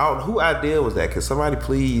Beam team. I don't know whose idea was that. Can somebody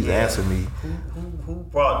please answer me? Who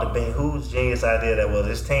brought the Beam? Whose genius idea that was?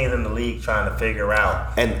 This team in the league trying to figure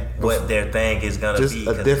out what their thing is gonna be.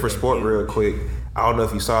 Just a different sport, real quick. I don't know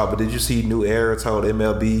if you saw it, but did you see New Era told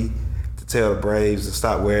MLB to tell the Braves to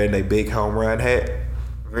stop wearing their big home run hat?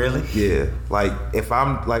 Really? Yeah. Like, if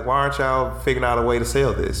I'm like, why aren't y'all figuring out a way to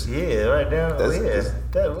sell this? Yeah, right down.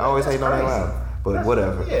 I always hate on that line, but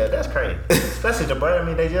whatever. Yeah, that's crazy. Especially the Braves. I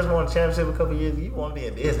mean, they just won a championship a couple years. You want to be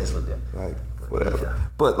in business with them. Like, whatever. Yeah.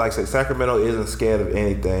 But like I said, Sacramento isn't scared of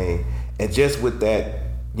anything, and just with that,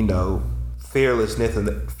 fearlessness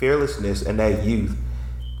and that youth.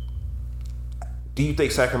 Do you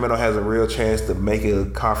think Sacramento has a real chance to make a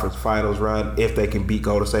conference finals run if they can beat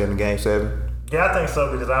Golden State in Game 7? Yeah, I think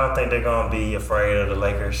so, because I don't think they're going to be afraid of the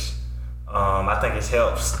Lakers. I think it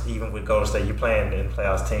helps, even with Golden State. You're playing in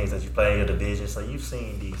playoffs teams that you play in your division, so you've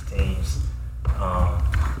seen these teams.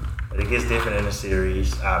 But it gets different in the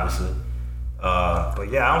series, obviously.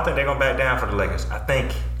 But yeah, I don't think they're going to back down for the Lakers. I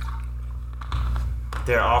think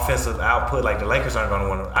their offensive output, like the Lakers aren't going to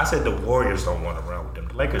want to. I said the Warriors don't want to run with them.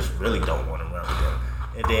 The Lakers really don't want to run with them.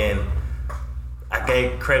 And then I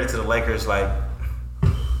gave credit to the Lakers, like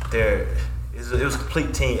it was a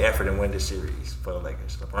complete team effort to win this series for the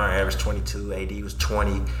Lakers. LeBron averaged 22, AD was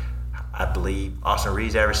 20, I believe. Austin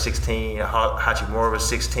Reeves averaged 16, Hachimura was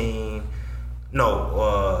 16.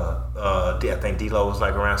 I think D'Lo was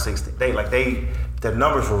like around 16. The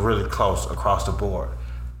numbers were really close across the board.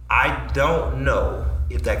 I don't know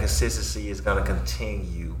if that consistency is going to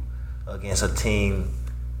continue against a team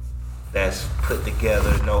that's put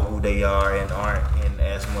together, know who they are, and aren't in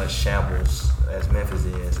as much shambles as Memphis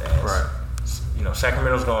is. Right.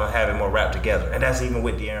 Sacramento's going to have it more wrapped together, and that's even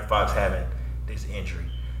with De'Aaron Fox having this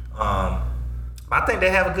injury. I think they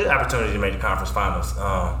have a good opportunity to make the conference finals.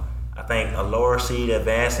 I think a lower seed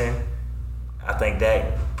advancing, I think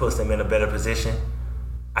that puts them in a better position.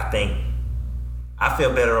 I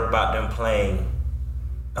feel better about them playing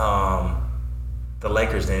the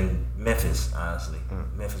Lakers than Memphis, honestly.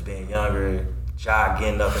 Memphis being younger, Ja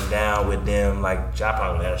getting up and down with them. Like, Ja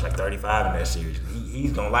probably averaged like 35 in that series.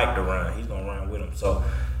 He's going to like to run. He's going to run with them. So,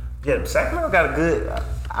 yeah, Sacramento got a good...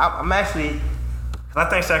 I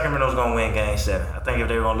think Sacramento's going to win Game 7. I think if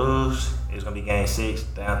they were going to lose, it's going to be Game 6,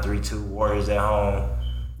 down 3-2, Warriors at home.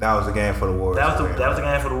 That was the game for the Warriors. That was the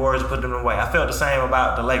game for the Warriors to put them away. I felt the same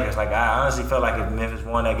about the Lakers. Like, I honestly felt like if Memphis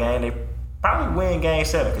won that game, they probably win Game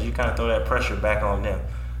 7 because you kind of throw that pressure back on them.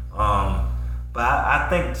 But I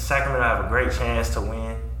think Sacramento have a great chance to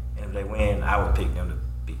win, and if they win, I would pick them to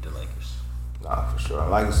beat the Lakers. Nah, for sure.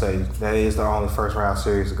 Like I say, that is the only first round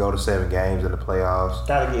series to go to 7 games in the playoffs.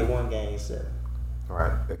 Gotta get one Game 7.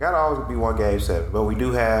 Right. There gotta always be one Game 7, but we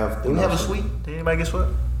do have. Do we have a sweep? Did anybody get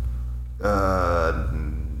swept?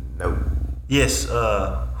 No. Yes.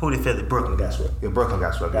 Who did Philly? Brooklyn got swept. Yeah, Brooklyn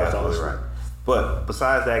got swept. That's absolutely all right. But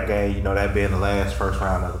besides that game, that being the last first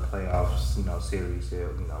round of the playoffs, series,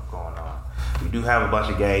 going on. We do have a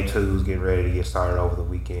bunch of game twos getting ready to get started over the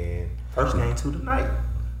weekend. First game two tonight.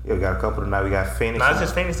 Yeah, we got a couple tonight. We got Phoenix. No, it's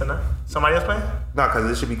just Phoenix tonight. Somebody else playing? No,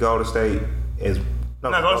 because it should be Golden State.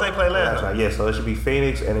 Golden State played last night. Yeah, so it should be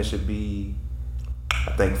Phoenix and it should be,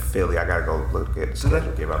 I think, Philly. I gotta go look at the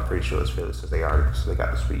schedule game. I'm pretty sure it's Philly since they got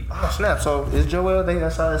the sweep. Oh snap! So is Joel? I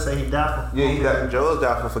saw they say he doubtful. Yeah, Joel's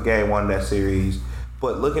doubtful for game one of that series.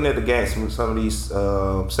 But looking at the games, some of these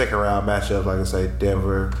second round matchups, like I say,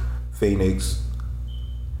 Denver, Phoenix,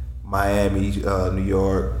 Miami, New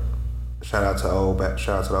York. Shout out to the old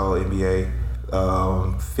NBA.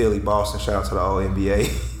 Philly, Boston. Shout out to the old NBA.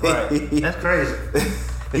 Right, that's crazy.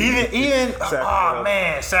 Even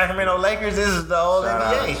Sacramento Lakers. This is the old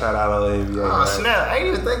NBA. Shout out to the NBA. Oh right? Snap! I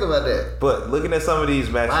didn't even think about that. But looking at some of these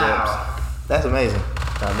matchups, that's amazing.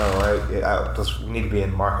 I know, right? Yeah, we need to be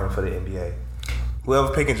in marketing for the NBA.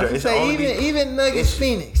 Whoever picking jerseys. Even Nuggets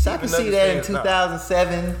Phoenix. I can see that in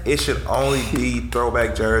 2007. It should only be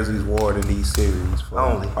throwback jerseys worn in these series for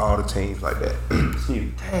all the teams like that. Excuse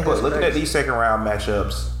me. But looking at these second round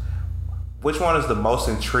matchups, which one is the most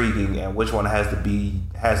intriguing and which one has a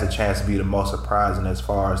chance to be the most surprising as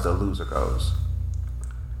far as the loser goes?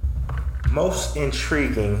 Most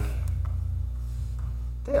intriguing.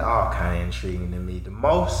 They're all kind of intriguing to me. The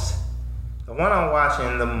one I'm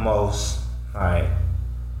watching the most. All right,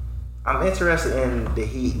 I'm interested in the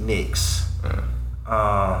Heat Knicks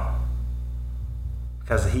because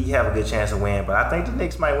the Heat have a good chance to win, but I think the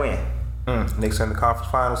Knicks might win. Knicks in the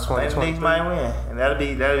conference finals 2020. I think the Knicks might win, and that'll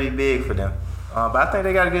be big for them. But I think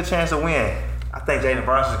they got a good chance to win. I think Jalen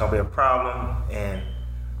Brunson's gonna be a problem, and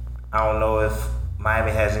I don't know if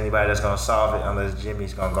Miami has anybody that's gonna solve it unless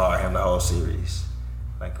Jimmy's gonna guard him the whole series.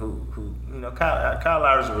 Like Kyle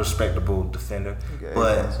Lowry's a respectable defender,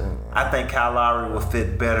 but I think Kyle Lowry will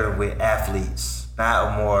fit better with athletes,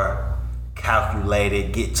 not a more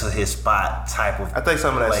calculated, get to his spot type of. I think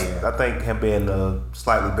some of that. I think him being a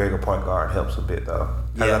slightly bigger point guard helps a bit though.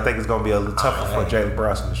 Yeah. I think it's gonna be a little tougher for Jalen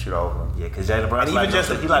Brunson to shoot over him. Yeah, because Jalen Brunson like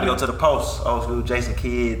to go to the post, old school Jason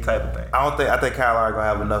Kidd type of thing. I think Kyle Lowry gonna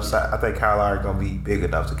have enough size. I think Kyle Lowry gonna be big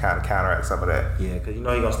enough to kind of counteract some of that. Yeah, because he's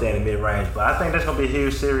gonna stay in the mid range. But I think that's gonna be a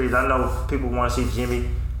huge series. I know people want to see Jimmy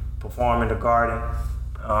perform in the Garden,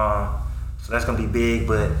 so that's gonna be big.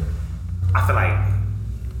 But I feel like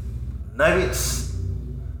Nuggets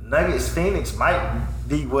Phoenix might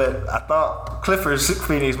be what I thought Clippers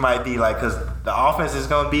Phoenix might be like, because the offense is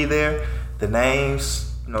going to be there. The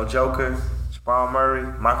names, Joker, Jamal Murray,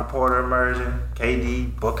 Michael Porter emerging,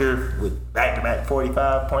 KD, Booker with back-to-back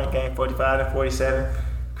 45-point game, 45 and 47.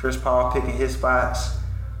 Chris Paul picking his spots.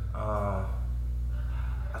 I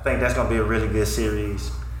think that's going to be a really good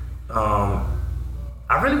series. I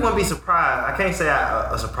really wouldn't be surprised. I can't say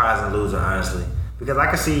a surprising loser, honestly, because I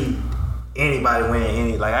can see anybody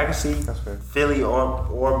winning I can see Philly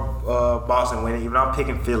or Boston winning. Even though I'm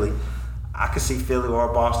picking Philly, I can see Philly or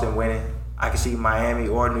Boston winning. I can see Miami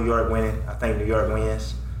or New York winning. I think New York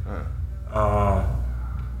wins. But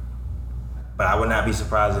I would not be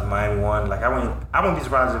surprised if Miami won. I wouldn't be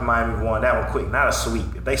surprised if Miami won that one quick. Not a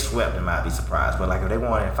sweep. If they swept, I might be surprised. But if they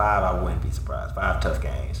won in 5, I wouldn't be surprised. 5 tough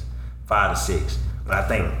games, 5 to 6. But I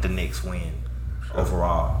think the Knicks win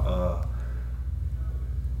overall.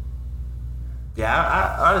 Yeah,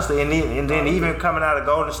 I honestly, and then even coming out of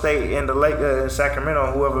Golden State and the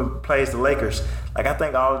Sacramento, whoever plays the Lakers, I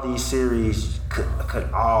think all of these series could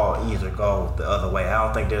all either go the other way. I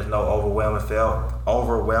don't think there's no overwhelming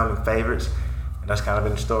favorites, and that's kind of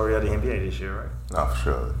been the story of the NBA this year, right? No, for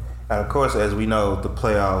sure. And of course, as we know, the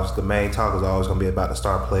playoffs, the main talk is always going to be about the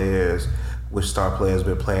star players. Which star players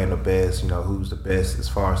been playing the best, who's the best as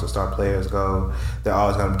far as the star players go. They're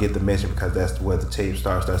always going to get the mention because that's where the team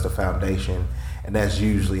starts, that's the foundation. And that's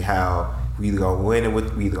usually how we either going to win it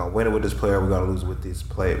with this player, or we're going to lose it with this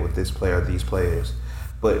player, these players.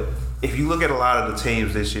 But if you look at a lot of the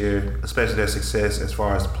teams this year, especially their success as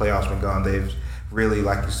far as the playoffs been gone, they've really,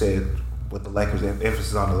 like you said, with the Lakers,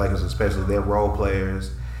 emphasis on the Lakers especially, their role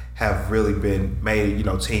players have really been made,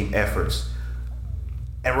 team efforts.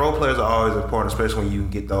 And role players are always important, especially when you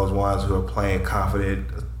get those ones who are playing confident,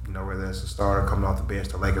 whether it's a starter coming off the bench.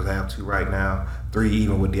 The Lakers have 2 right now, 3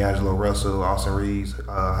 even with D'Angelo Russell, Austin Reeves,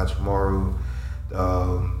 Hachimura,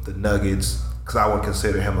 the Nuggets, because I wouldn't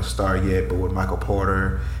consider him a star yet, but with Michael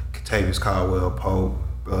Porter, Kentavious Caldwell Pope,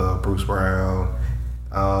 Bruce Brown,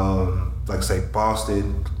 like I say,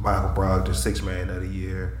 Boston, Michael Brogdon, 6th man of the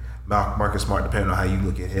year, Marcus Smart, depending on how you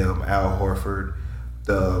look at him, Al Horford,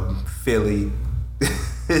 the Philly,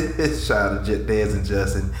 Shout out to Dez and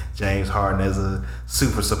Justin, James Harden as a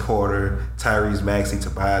super supporter, Tyrese Maxey,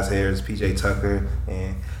 Tobias Harris, PJ Tucker,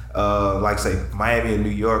 and like I say, Miami and New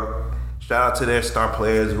York. Shout out to their star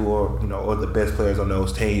players who are the best players on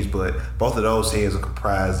those teams, but both of those teams are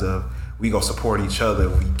comprised of we gonna support each other.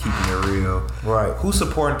 We keeping it real. Right. Who's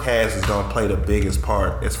supporting Cavs is gonna play the biggest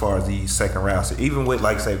part as far as these second rounds. So even with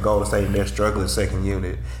like say Golden State and their struggling second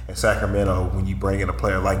unit, and Sacramento, when you bring in a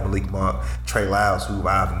player like Malik Monk, Trey Lyles, who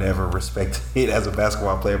I've never respected as a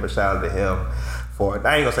basketball player, but shout out to him. I ain't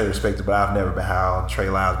gonna say respected, but I've never been high on Trey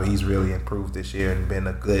Lyles, but he's really improved this year and been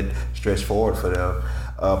a good stretch forward for them.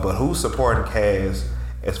 But who's supporting Cavs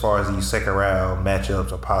as far as these second round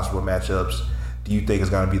matchups or possible matchups? Do you think is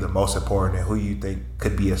going to be the most important, and who you think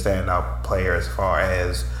could be a standout player as far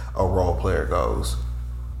as a role player goes?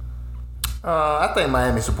 I think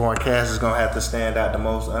Miami supporting Cavs is going to have to stand out the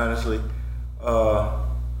most, honestly.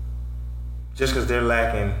 Just because they're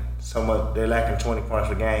lacking so much, they're lacking 20 points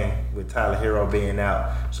per game with Tyler Hero being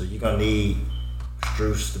out. So you're going to need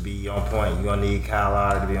Strus to be on point. You're going to need Kyle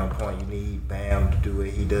Lowry to be on point. You need Bam to do what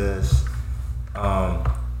he does. But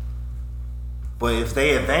if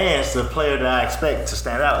they advance, the player that I expect to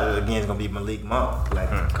stand out again is going to be Malik Monk. Like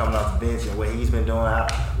coming off the bench and what he's been doing.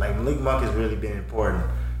 Like Malik Monk has really been important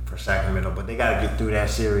for Sacramento, but they got to get through that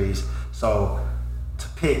series. So to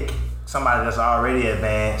pick somebody that's already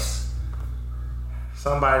advanced,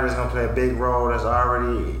 somebody that's going to play a big role that's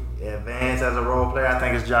already advanced as a role player, I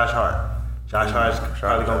think it's Josh Hart. Josh Hart's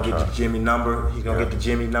probably going to get the Jimmy number. He's going to get the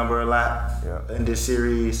Jimmy number a lot in this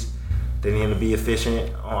series. They need him to be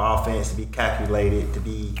efficient on offense, to be calculated, to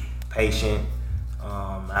be patient.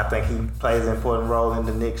 I think he plays an important role in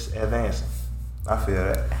the Knicks advancing. I feel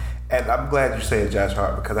that. And I'm glad you said Josh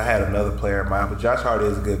Hart because I had another player in mind, but Josh Hart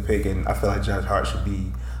is a good pick, and I feel like Josh Hart should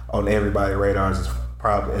be on everybody's radars as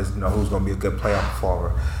probably as who's going to be a good playoff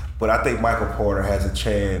performer. But I think Michael Porter has a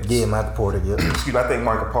chance. Yeah, Michael Porter, yeah. Excuse me, I think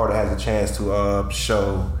Michael Porter has a chance to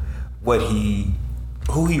show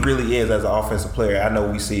who he really is as an offensive player. I know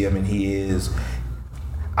we see him and he is.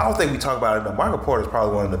 I don't think we talk about it enough. Michael Porter is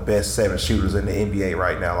probably one of the best 7 shooters in the NBA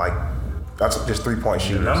right now. Like, that's just 3-point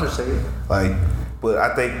shooters. The numbers say it. Like, but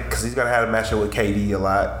I think because he's gonna have to match up with KD a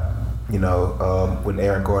lot. When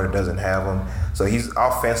Aaron Gordon doesn't have him, so he's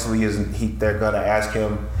offensively they're gonna ask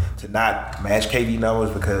him to not match KD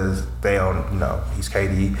numbers because they don't. He's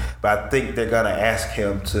KD, but I think they're gonna ask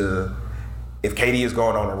him to. If KD is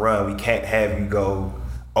going on a run, we can't have you go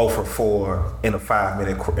 0 for 4 in a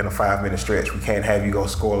 5-minute stretch. We can't have you go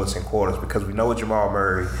scoreless in quarters because we know what Jamal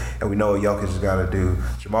Murray and we know what Jokic is gonna do.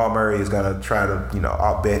 Jamal Murray is gonna try to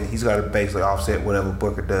outbet. He's gonna basically offset whatever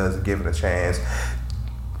Booker does and give it a chance.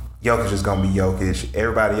 Jokic is gonna be Jokic.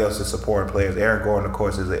 Everybody else is supporting players. Aaron Gordon, of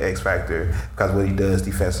course, is an X factor because of what he does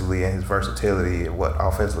defensively and his versatility and what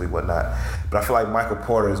offensively whatnot. But I feel like Michael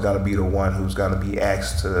Porter is gonna be the one who's gonna be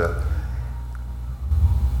asked to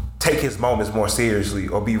take his moments more seriously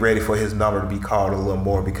or be ready for his number to be called a little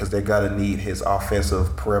more because they're going to need his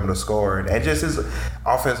offensive perimeter scoring and just his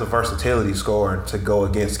offensive versatility scoring to go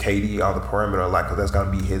against KD on the perimeter. Cause that's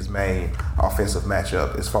going to be his main offensive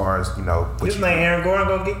matchup as far as, You think Aaron Gordon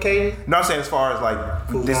going to get KD? No, I'm saying as far as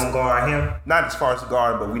who's going to guard him? Not as far as the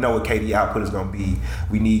guard, but we know what KD output is going to be.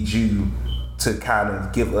 We need you to kind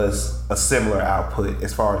of give us a similar output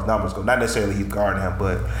as far as numbers go. Not necessarily he's guarding him,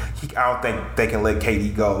 but I don't think they can let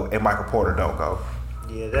KD go and Michael Porter don't go.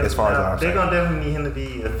 Yeah, as far as they're gonna definitely need him to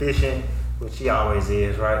be efficient, which he always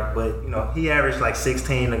is, right? But he averaged like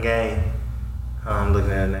 16 a game. I'm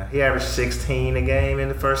looking at it now. He averaged 16 a game in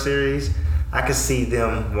the first series. I could see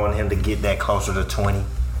them wanting him to get that closer to 20.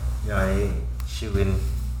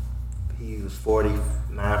 He was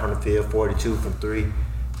 49 from the field, 42 from 3.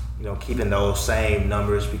 Keeping those same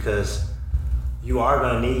numbers because you are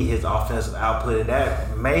going to need his offensive output, and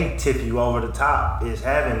that may tip you over the top is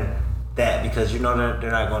having that because they're not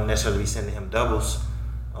going to necessarily be sending him doubles.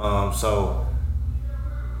 I'm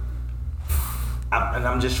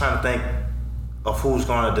just trying to think of who's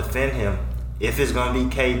going to defend him. If it's going to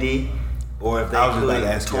be KD or if they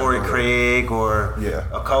put Torrey Craig or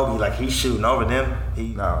a Kobe, like he's shooting over them.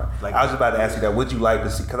 I was just about to ask you that. Would you like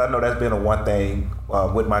to see? Because I know that's been a one thing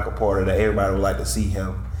with Michael Porter that everybody would like to see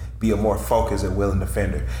him be a more focused and willing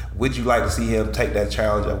defender. Would you like to see him take that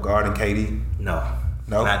challenge of guarding KD? No,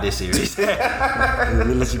 not this series.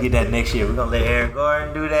 We'll let you get that next year. We're gonna let Aaron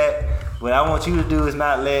Gordon do that. What I want you to do is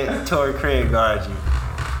not let Torrey Craig guard you.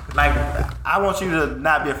 Like I want you to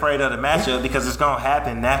not be afraid of the matchup because it's gonna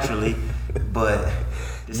happen naturally. But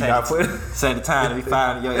this ain't the time to be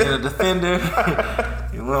finding your inner defender.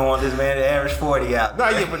 You wouldn't want this man to average 40 out.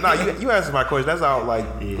 You answered my question. That's all.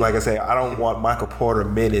 Like I said, I don't want Michael Porter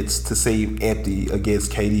minutes to seem empty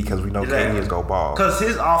against KD because we know KD is gonna ball. Because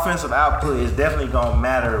his offensive output is definitely gonna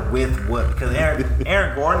matter with what. Because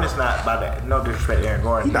Aaron Gordon is not by that. No disrespect to Aaron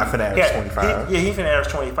Gordon. He's not finna average 25. He's finna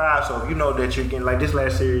average 25. So if you know that you're getting like this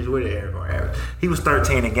last series, what did Aaron Gordon average? He was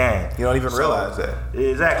 13 a game. You don't even realize that.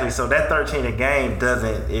 Exactly. So that 13 a game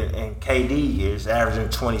doesn't. And KD is averaging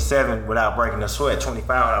 27 without breaking a sweat. 25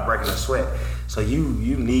 without breaking a sweat. So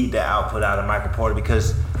you need the output out of Michael Porter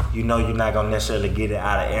because you know you're not gonna necessarily get it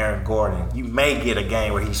out of Aaron Gordon. You may get a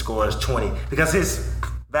game where he scores 20 because his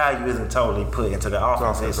value isn't totally put into the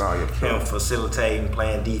offense. It's him facilitating,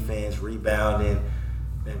 playing defense, rebounding,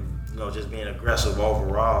 and just being aggressive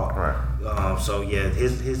overall. Right. So yeah,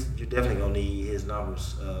 his you're definitely gonna need his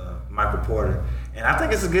numbers, Michael Porter. And I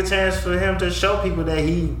think it's a good chance for him to show people that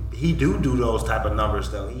he do those type of numbers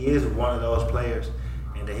though. He is one of those players.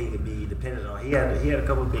 And that he could be dependent on. He had a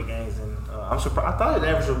couple of big games, and I'm surprised. I thought his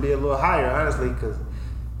average would be a little higher, honestly, because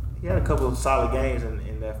he had a couple of solid games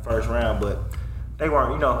in that first round. But they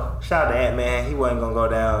weren't, shout out to Ant-Man. He wasn't gonna go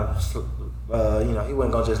down. He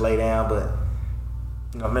wasn't gonna just lay down. But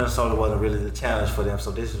Minnesota wasn't really the challenge for them.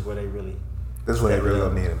 So this is where they really. This is where they really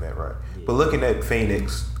need him at, right? Yeah. But looking at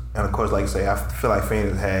Phoenix, and of course, like you say, I feel like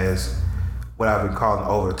Phoenix has what I've been calling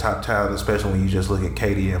over the top talent, especially when you just look at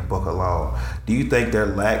KD and Booker alone. Do you think their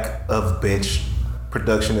lack of bench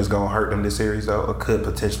production is going to hurt them this series, though, or could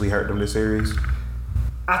potentially hurt them this series?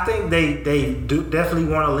 I think they do definitely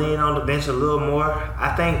want to lean on the bench a little more.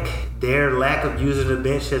 I think their lack of using the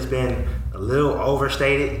bench has been a little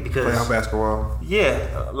overstated because playing basketball.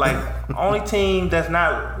 Yeah, like only team that's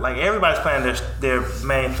not like everybody's playing their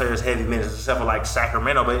main players heavy minutes except for like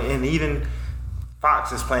Sacramento, and even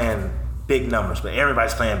Fox is playing big numbers, but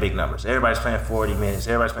everybody's playing big numbers. Everybody's playing 40 minutes.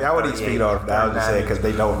 Everybody's playing. I would speed on that. I was just saying because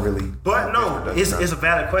they don't really. But no, it's a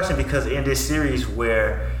valid question because in this series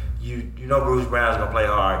where you know Bruce Brown's gonna play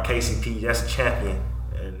hard. KCP, that's a champion,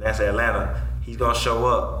 and that's Atlanta. He's gonna show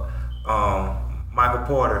up. Michael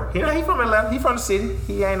Porter, he from Atlanta. He from the city.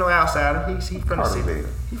 He ain't no outsider. He from the city.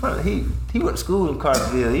 He went to school in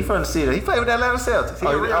Cartersville. He from the city. He played with the Atlanta Celtics. He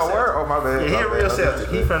a real Celtic. Oh my bad. Yeah, he a real Celtic.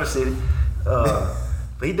 He from the city.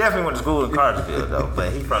 But he definitely went to school in Cartersville though.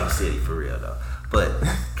 But he from the city for real though. But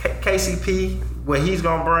KCP, what he's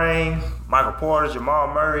gonna bring, Michael Porter,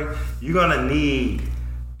 Jamal Murray, you're gonna need.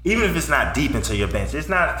 Even if it's not deep into your bench, it's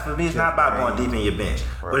not for me. It's not about going deep in your bench,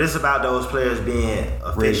 but it's about those players being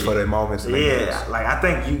efficient. Ready for their moments. Yeah, like I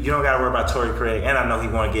think you don't got to worry about Torrey Craig, and I know he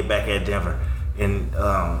want to get back at Denver, and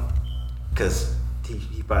because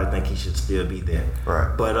he probably think he should still be there.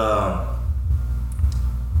 Right. But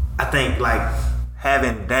I think like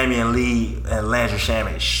having Damian Lee and Landry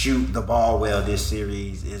Shamet shoot the ball well this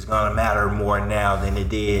series is gonna matter more now than it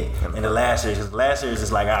did in the last series. Because the last series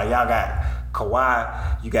is like, all right, y'all got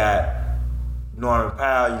Kawhi, you got Norman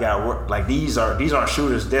Powell, you got like these aren't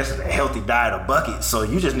shooters. That's a healthy diet of buckets. So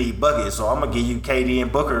you just need buckets. So I'm gonna give you KD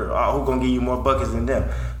and Booker. Who gonna give you more buckets than them?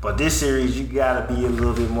 But this series, you gotta be a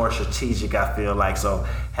little bit more strategic. I feel like so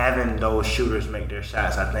having those shooters make their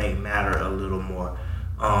shots, I think, matter a little more.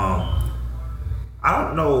 I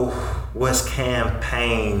don't know what's Cam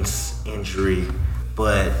Payne's injury,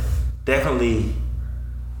 but definitely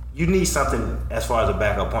you need something as far as a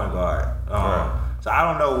backup point guard. So I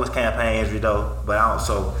don't know what's Cam Payne's injury though, but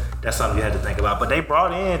so that's something you had to think about. But they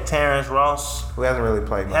brought in Terrence Ross, who hasn't really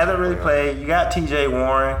played. You got T.J.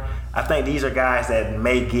 Warren. I think these are guys that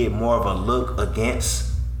may get more of a look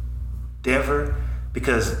against Denver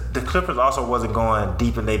because the Clippers also wasn't going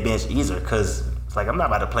deep in their bench either because it's like I'm not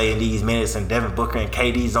about to play in these minutes and Devin Booker and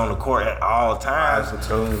KD's on the court at all times.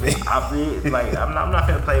 I'm not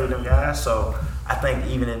gonna play with them guys. So I think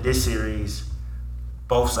even in this series,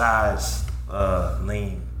 both sides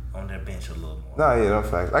lean on their bench a little more. No, yeah, that's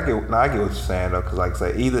facts. I get what you're saying though, because like I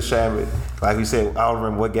say, either Shamet, like you said, I don't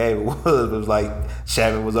remember what game it was. But it was like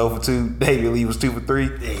Shamet was 0 for 2, Damian Lee was 2 for 3.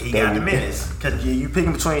 Yeah, he got the minutes because you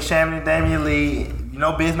picking between Shamet and Damian Lee. You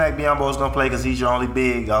know, Bismack Biyombo's gonna play because he's your only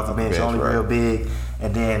big off the bench, only real big.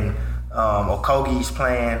 And then Okogie's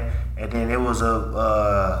playing, and then it was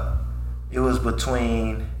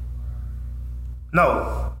between.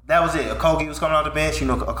 No, that was it. Okogie was coming off the bench. You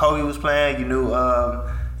know, Okogie was playing. You knew,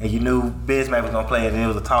 and you knew Bismack was gonna play, and then it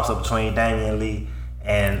was a toss up between Damian Lee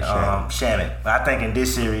and Shamet. But I think in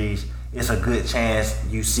this series, it's a good chance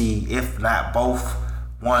you see, if not both,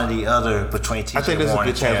 one or the other between T.J. Warren. I think there's a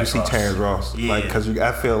good chance we see Terrence Ross. Yeah. Because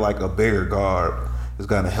I feel like a bigger guard is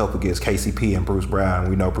going to help against KCP and Bruce Brown.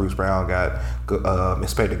 We know Bruce Brown got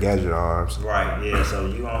Inspector Gadget arms. Right. Yeah. So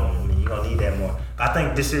you gonna need that more. I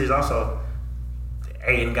think this series also.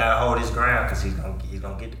 Ayton got to hold his ground because he's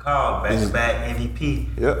gonna get the call. Back-to-back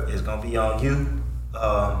MVP. Yep. It's gonna be on you.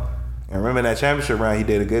 And remember in that championship round, he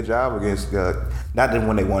did a good job against, not that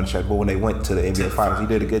when they won the championship, but when they went to the NBA Finals, he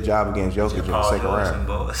did a good job against Jokic in the second round.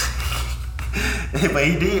 But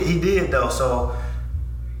he did though. So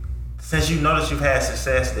since you notice you've had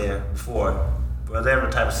success there before, whatever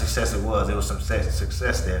type of success it was some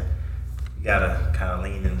success there. You gotta kind of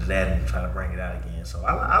lean into that and try to bring it out again. So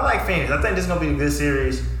I like Phoenix. I think this is gonna be a good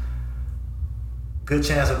series. Good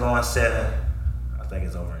chance of going 7. I think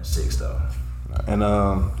it's over in 6 though. And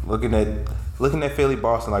looking at Philly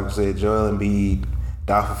Boston, like we said, Joel Embiid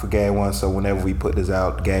doubtful for game 1. So whenever we put this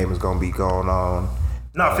out, the game is gonna be going on.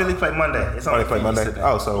 No, Philly play Monday. It's only they play Monday. Today.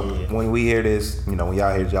 Oh, so when we hear this, when y'all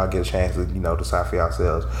hear, y'all get a chance to decide for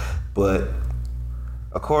yourselves. But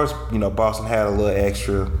of course, Boston had a little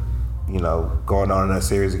extra, going on in that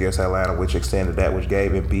series against Atlanta, which extended that, which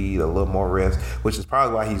gave Embiid a little more rest, which is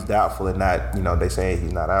probably why he's doubtful and not, they saying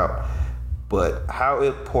he's not out. But how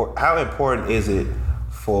important is it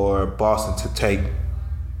for Boston to take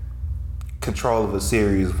control of a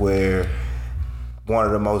series where one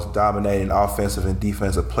of the most dominating offensive and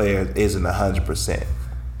defensive players isn't 100%?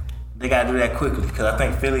 They got to do that quickly because I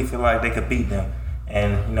think Philly feel like they could beat them.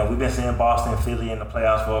 And, we've been seeing Boston and Philly in the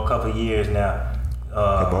playoffs for a couple of years now. They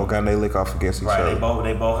both got their lick off against each other. Right,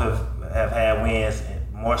 they both have had wins,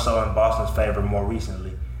 more so in Boston's favor more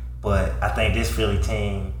recently. But I think this Philly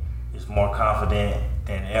team is more confident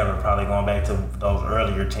than ever, probably going back to those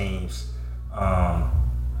earlier teams. And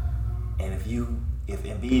if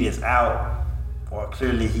Embiid is out or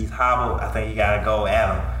clearly he's hobbled, I think you got to go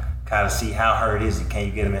at him, kind of see how hurt is he. Can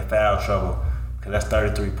you get him in foul trouble? Because that's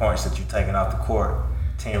 33 points that you're taking off the court,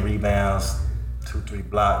 10 rebounds, 2-3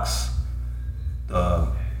 blocks.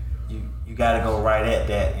 You got to go right at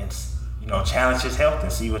that and challenge his health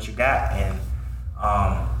and see what you got. And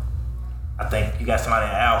I think you got somebody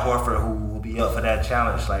like Al Horford who will be up for that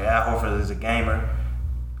challenge. Like Al Horford is a gamer,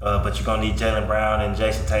 but you're gonna need Jaylen Brown and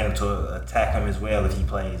Jason Tatum to attack him as well if he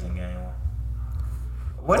plays in game 1.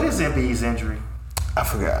 What is Embiid's injury? I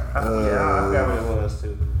forgot. I forgot what it was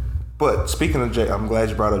too. But speaking of I'm glad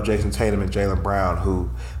you brought up Jason Tatum and Jaylen Brown, who,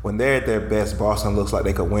 when they're at their best, Boston looks like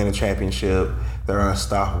they could win a championship. They're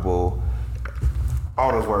unstoppable.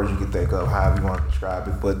 All those words you can think of, however you want to describe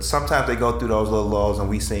it. But sometimes they go through those little lulls, and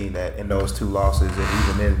we've seen that in those 2 losses, and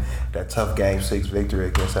even in that tough Game 6 victory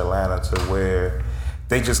against Atlanta, to where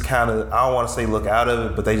they just kind of, I don't want to say look out of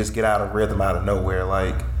it, but they just get out of rhythm out of nowhere.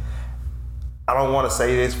 Like, I don't want to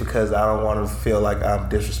say this because I don't want to feel like I'm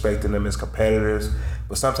disrespecting them as competitors,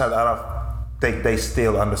 but sometimes I don't think they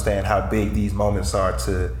still understand how big these moments are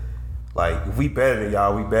to, like, if we better than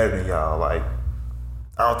y'all, we better than y'all. Like,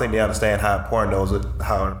 I don't think they understand how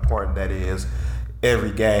important that is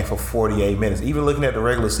every game for 48 minutes. Even looking at the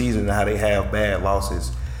regular season and how they have bad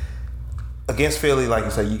losses. Against Philly, like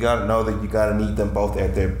you said, you got to know that you got to need them both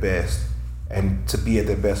at their best and to be at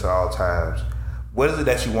their best at all times. What is it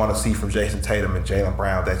that you want to see from Jason Tatum and Jaylen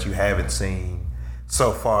Brown that you haven't seen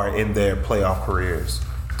so far in their playoff careers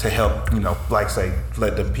to help, like say,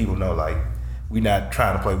 let the people know, like, we're not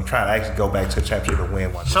trying to play. We're trying to actually go back to the championship and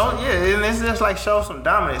win one. And it's just like show some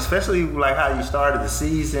dominance, especially like how you started the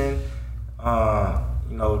season.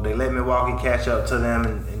 They let Milwaukee catch up to them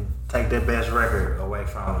and take their best record away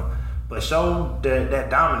from them. But show that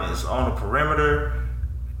dominance on the perimeter,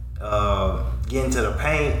 getting to the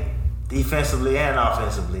paint, defensively and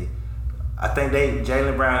offensively. I think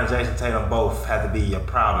Jaylen Brown and Jason Tatum both have to be a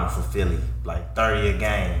problem for Philly, like 30 a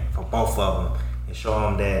game for both of them, and show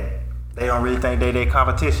them that they don't really think they're their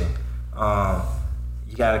competition.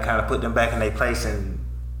 You got to kind of put them back in their place, and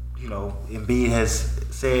Embiid has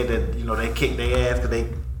said that they kicked their ass because they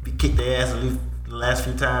kicked their ass at least the last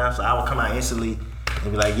few times. So I will come out instantly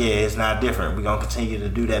and be like, yeah, it's not different. We're gonna continue to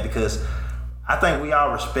do that because I think we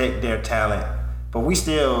all respect their talent, but we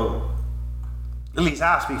still, at least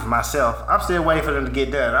I'll speak for myself, I'm still waiting for them to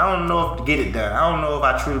get done. I don't know if to get it done. I don't know if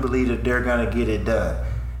I truly believe that they're gonna get it done.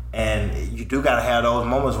 And you do gotta have those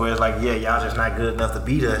moments where it's like, yeah, y'all just not good enough to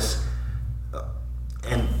beat us.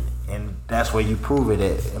 And that's where you prove it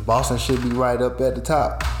at. And Boston should be right up at the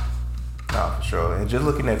top. No, for sure. And just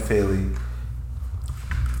looking at Philly,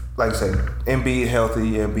 like I said, Embiid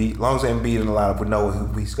healthy, as long as Embiid in the lineup, we know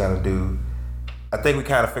what he's gonna do. I think we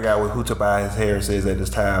kind of figure out who Tobias Harris is at this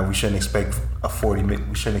time. We shouldn't expect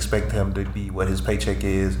we shouldn't expect him to be what his paycheck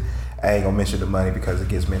is. I ain't gonna mention the money because it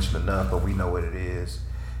gets mentioned enough, but we know what it is.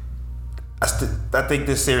 I think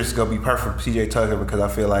this series is gonna be perfect for PJ Tucker because I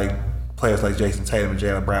feel like players like Jason Tatum and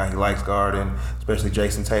Jaylen Brown, he likes guarding, especially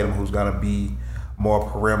Jason Tatum, who's gonna be more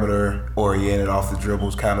perimeter oriented off the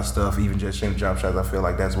dribbles kind of stuff, even just shooting jump shots. I feel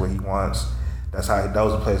like that's what he wants. Those are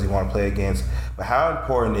the players he want to play against. But how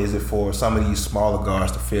important is it for some of these smaller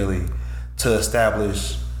guards to Philly to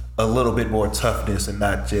establish a little bit more toughness and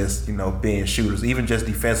not just, being shooters, even just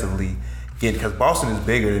defensively? Because Boston is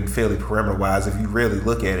bigger than Philly perimeter-wise if you really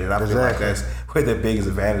look at it. And I feel like that's where their biggest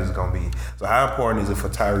advantage is going to be. So how important is it for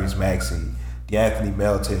Tyrese Maxey, DeAnthony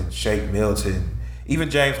Melton, Shake Milton, even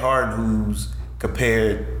James Harden, who's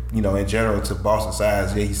compared, in general to Boston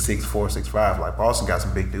size, he's 6'4", 6'5". Like, Boston got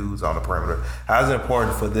some big dudes on the perimeter. How is it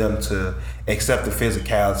important for them to accept the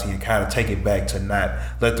physicality and kind of take it back to not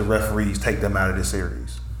let the referees take them out of this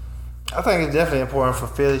series? I think it's definitely important for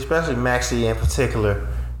Philly, especially Maxey in particular.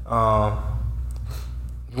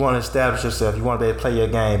 You want to establish yourself. You want to be able to play your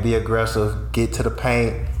game, be aggressive, get to the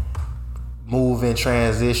paint, move in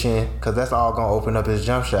transition, because that's all going to open up his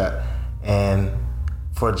jump shot. And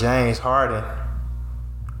for James Harden,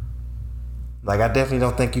 I definitely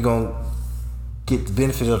don't think you're going to get the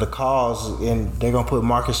benefit of the calls, and they're going to put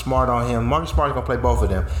Marcus Smart on him. Marcus Smart's going to play both of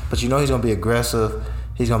them, but he's going to be aggressive,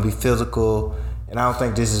 he's going to be physical, and I don't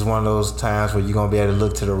think this is one of those times where you're going to be able to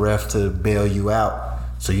look to the ref to bail you out.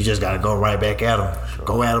 So you just got to go right back at him. Sure.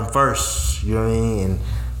 Go at him first, you know what I mean? And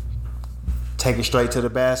take it straight to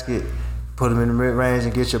the basket, put him in the mid-range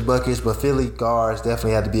and get your buckets. But Philly guards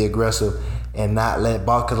definitely have to be aggressive and not let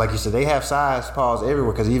ball, because like you said, they have size pause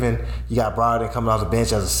everywhere, because even you got Brogdon coming off the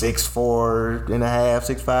bench as a 6'4",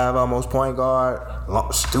 6'5", almost point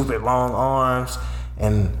guard, stupid long arms.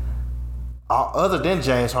 And other than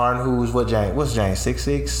James Harden, what's James,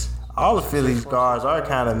 6'6"? All the Philly guards are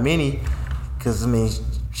kind of mini, because,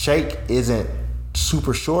 Shake isn't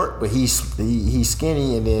super short, but he's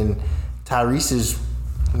skinny, and then Tyrese is,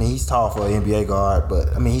 he's tall for an NBA guard,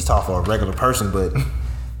 but he's tall for a regular person, but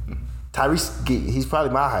Tyrese, he's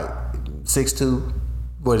probably my height, 6'2".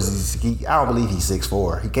 What is he? I don't believe he's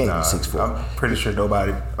 6'4". He can't be 6'4". I'm pretty sure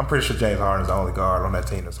James Harden's the only guard on that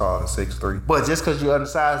team that's taller than 6'3". But just because you're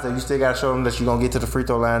undersized, you still got to show them that you're going to get to the free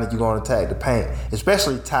throw line and you're going to attack the paint,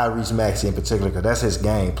 especially Tyrese Maxey in particular, because that's his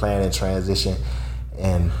game, playing in transition.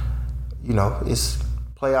 And, it's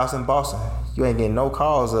playoffs in Boston. You ain't getting no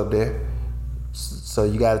calls up there. So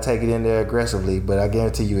you got to take it in there aggressively, but I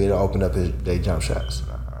guarantee you it'll open up their jump shots.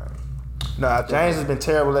 No, James has been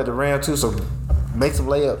terrible at the rim too, so make some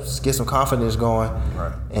layups, get some confidence going,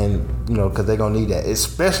 right? And because they're gonna need that,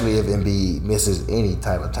 especially if Embiid misses any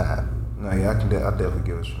type of time. No, yeah, I definitely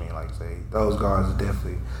get what you mean. Like I say, those guards are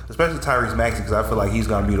definitely, especially Tyrese Maxey, because I feel like he's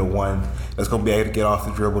gonna be the one that's gonna be able to get off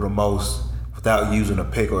the dribble the most without using a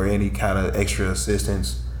pick or any kind of extra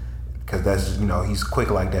assistance. Because that's he's quick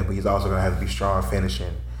like that, but he's also gonna have to be strong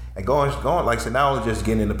finishing and going like I said, not only just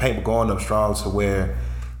getting in the paint, but going up strong to where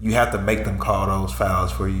you have to make them call those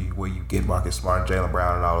fouls for you, where you get Marcus Smart, Jaylen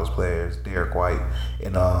Brown, and all those players, Derek White,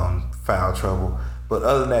 in foul trouble. But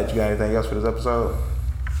other than that, you got anything else for this episode?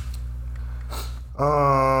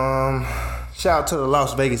 Shout out to the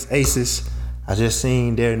Las Vegas Aces. I just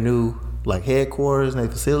seen their new headquarters and their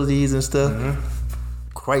facilities and stuff. Mm-hmm.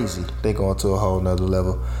 Crazy. They going to a whole nother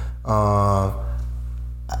level. I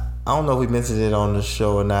don't know if we mentioned it on the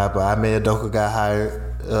show or not, but Ime Udoka got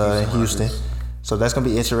hired in Houston. So that's going to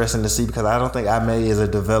be interesting to see, because I don't think Ime is a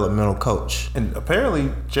developmental coach. And apparently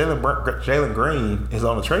Jalen Green is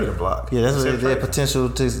on the trading block. Yeah, that's their potential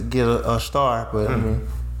to get a star. But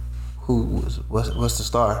what's the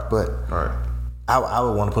star? But right. I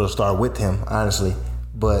would want to put a star with him, honestly.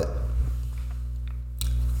 But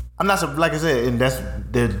I'm not, like I said,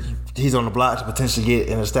 and he's on the block to potentially get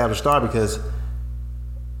an established star, because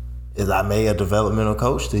is Ime a developmental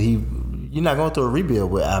coach? You're not going through a rebuild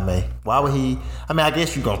with Ime. Why would he? I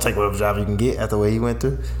guess you're going to take whatever job you can get after the way he went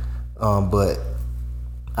through. But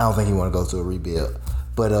I don't think he want to go through a rebuild.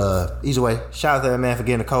 But either way, shout out to that man for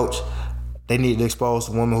getting a coach. They needed to expose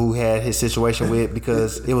the woman who had his situation with,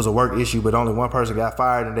 because it was a work issue, but only one person got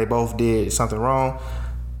fired and they both did something wrong.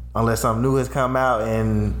 Unless something new has come out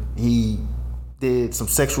and he did some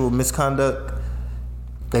sexual misconduct,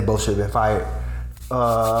 they both should have been fired.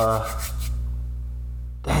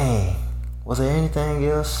 Dang. Was there anything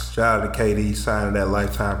else? Shout out to KD signing that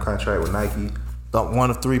lifetime contract with Nike. One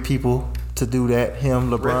of three people to do that. Him,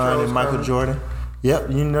 LeBron, and Michael Jordan. Yep.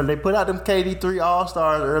 They put out them KD 3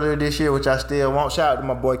 All-Stars earlier this year, which I still want. Shout out to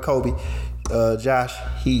my boy Kobe. Josh,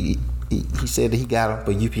 he said that he got him,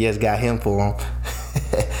 but UPS got him for him.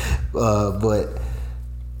 But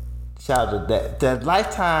shout out to that. That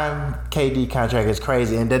lifetime KD contract is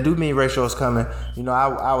crazy, and that do mean ratio's coming.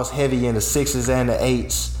 I was heavy in the 6s and the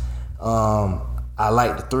 8s. I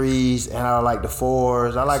like the 3s and I like the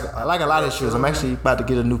 4s. I like a lot of shoes. I'm actually about to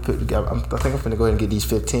get a new. I think I'm finna go ahead and get these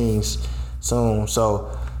 15s soon.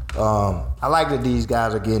 So I like that these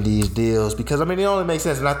guys are getting these deals because I mean it only makes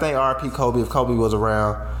sense. And I think RP Kobe, if Kobe was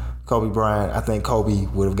around, Kobe Bryant, I think Kobe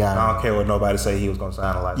would have gotten. I don't care what nobody say. He was gonna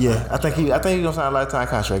sign a lifetime. Yeah, I think he gonna sign a lifetime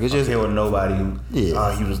contract. It's I just don't care what nobody.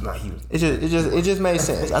 Yeah. He was not. He was. it just made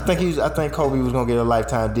sense. I think Kobe was gonna get a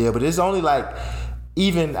lifetime deal, but it's only like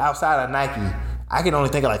even outside of Nike, I can only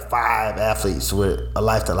think of like 5 athletes with a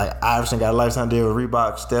lifetime. Like Iverson got a lifetime deal with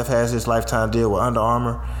Reebok. Steph has his lifetime deal with Under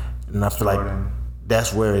Armour, and I feel Jordan. like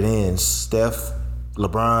that's where it ends. Steph,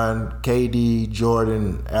 LeBron, KD,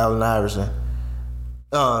 Jordan, Allen Iverson,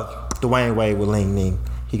 Dwayne Wade with Ling Ning.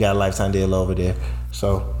 He got a lifetime deal over there.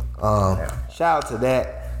 So shout out to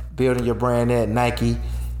that. Building your brand at Nike.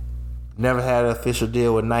 Never had an official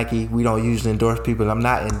deal with Nike. We don't usually endorse people. I'm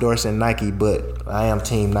not endorsing Nike, but I am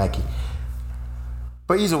Team Nike.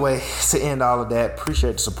 But either way, to end all of that,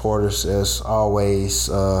 appreciate the supporters as always.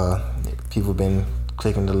 People have been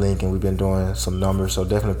clicking the link and we've been doing some numbers, so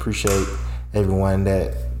definitely appreciate everyone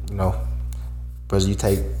that, whether you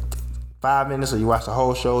take 5 minutes or you watch the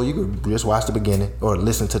whole show, you could just watch the beginning or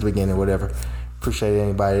listen to the beginning, whatever. Appreciate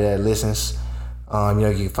anybody that listens.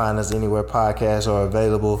 You can find us anywhere podcasts are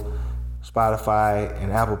available. Spotify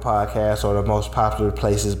and Apple Podcasts are the most popular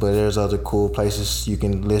places, but there's other cool places you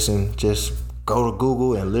can listen. Just go to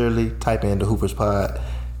Google and literally type in the Hoopers Pod.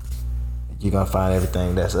 You're gonna find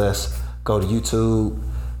everything. That's us. Go to YouTube.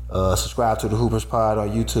 Subscribe to the Hoopers Pod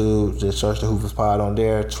on YouTube. Just search the Hoopers Pod on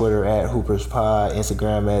there. Twitter at Hoopers Pod.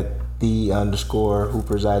 Instagram at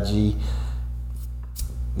 _Hoopers IG.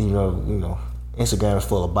 Instagram is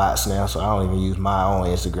full of bots now, so I don't even use my own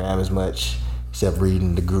Instagram as much, except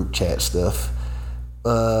reading the group chat stuff.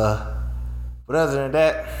 But other than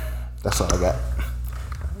that, that's all I got.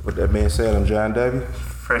 With that being said, I'm John W.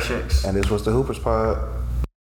 Fresh X. And this was the Hoopers Pod.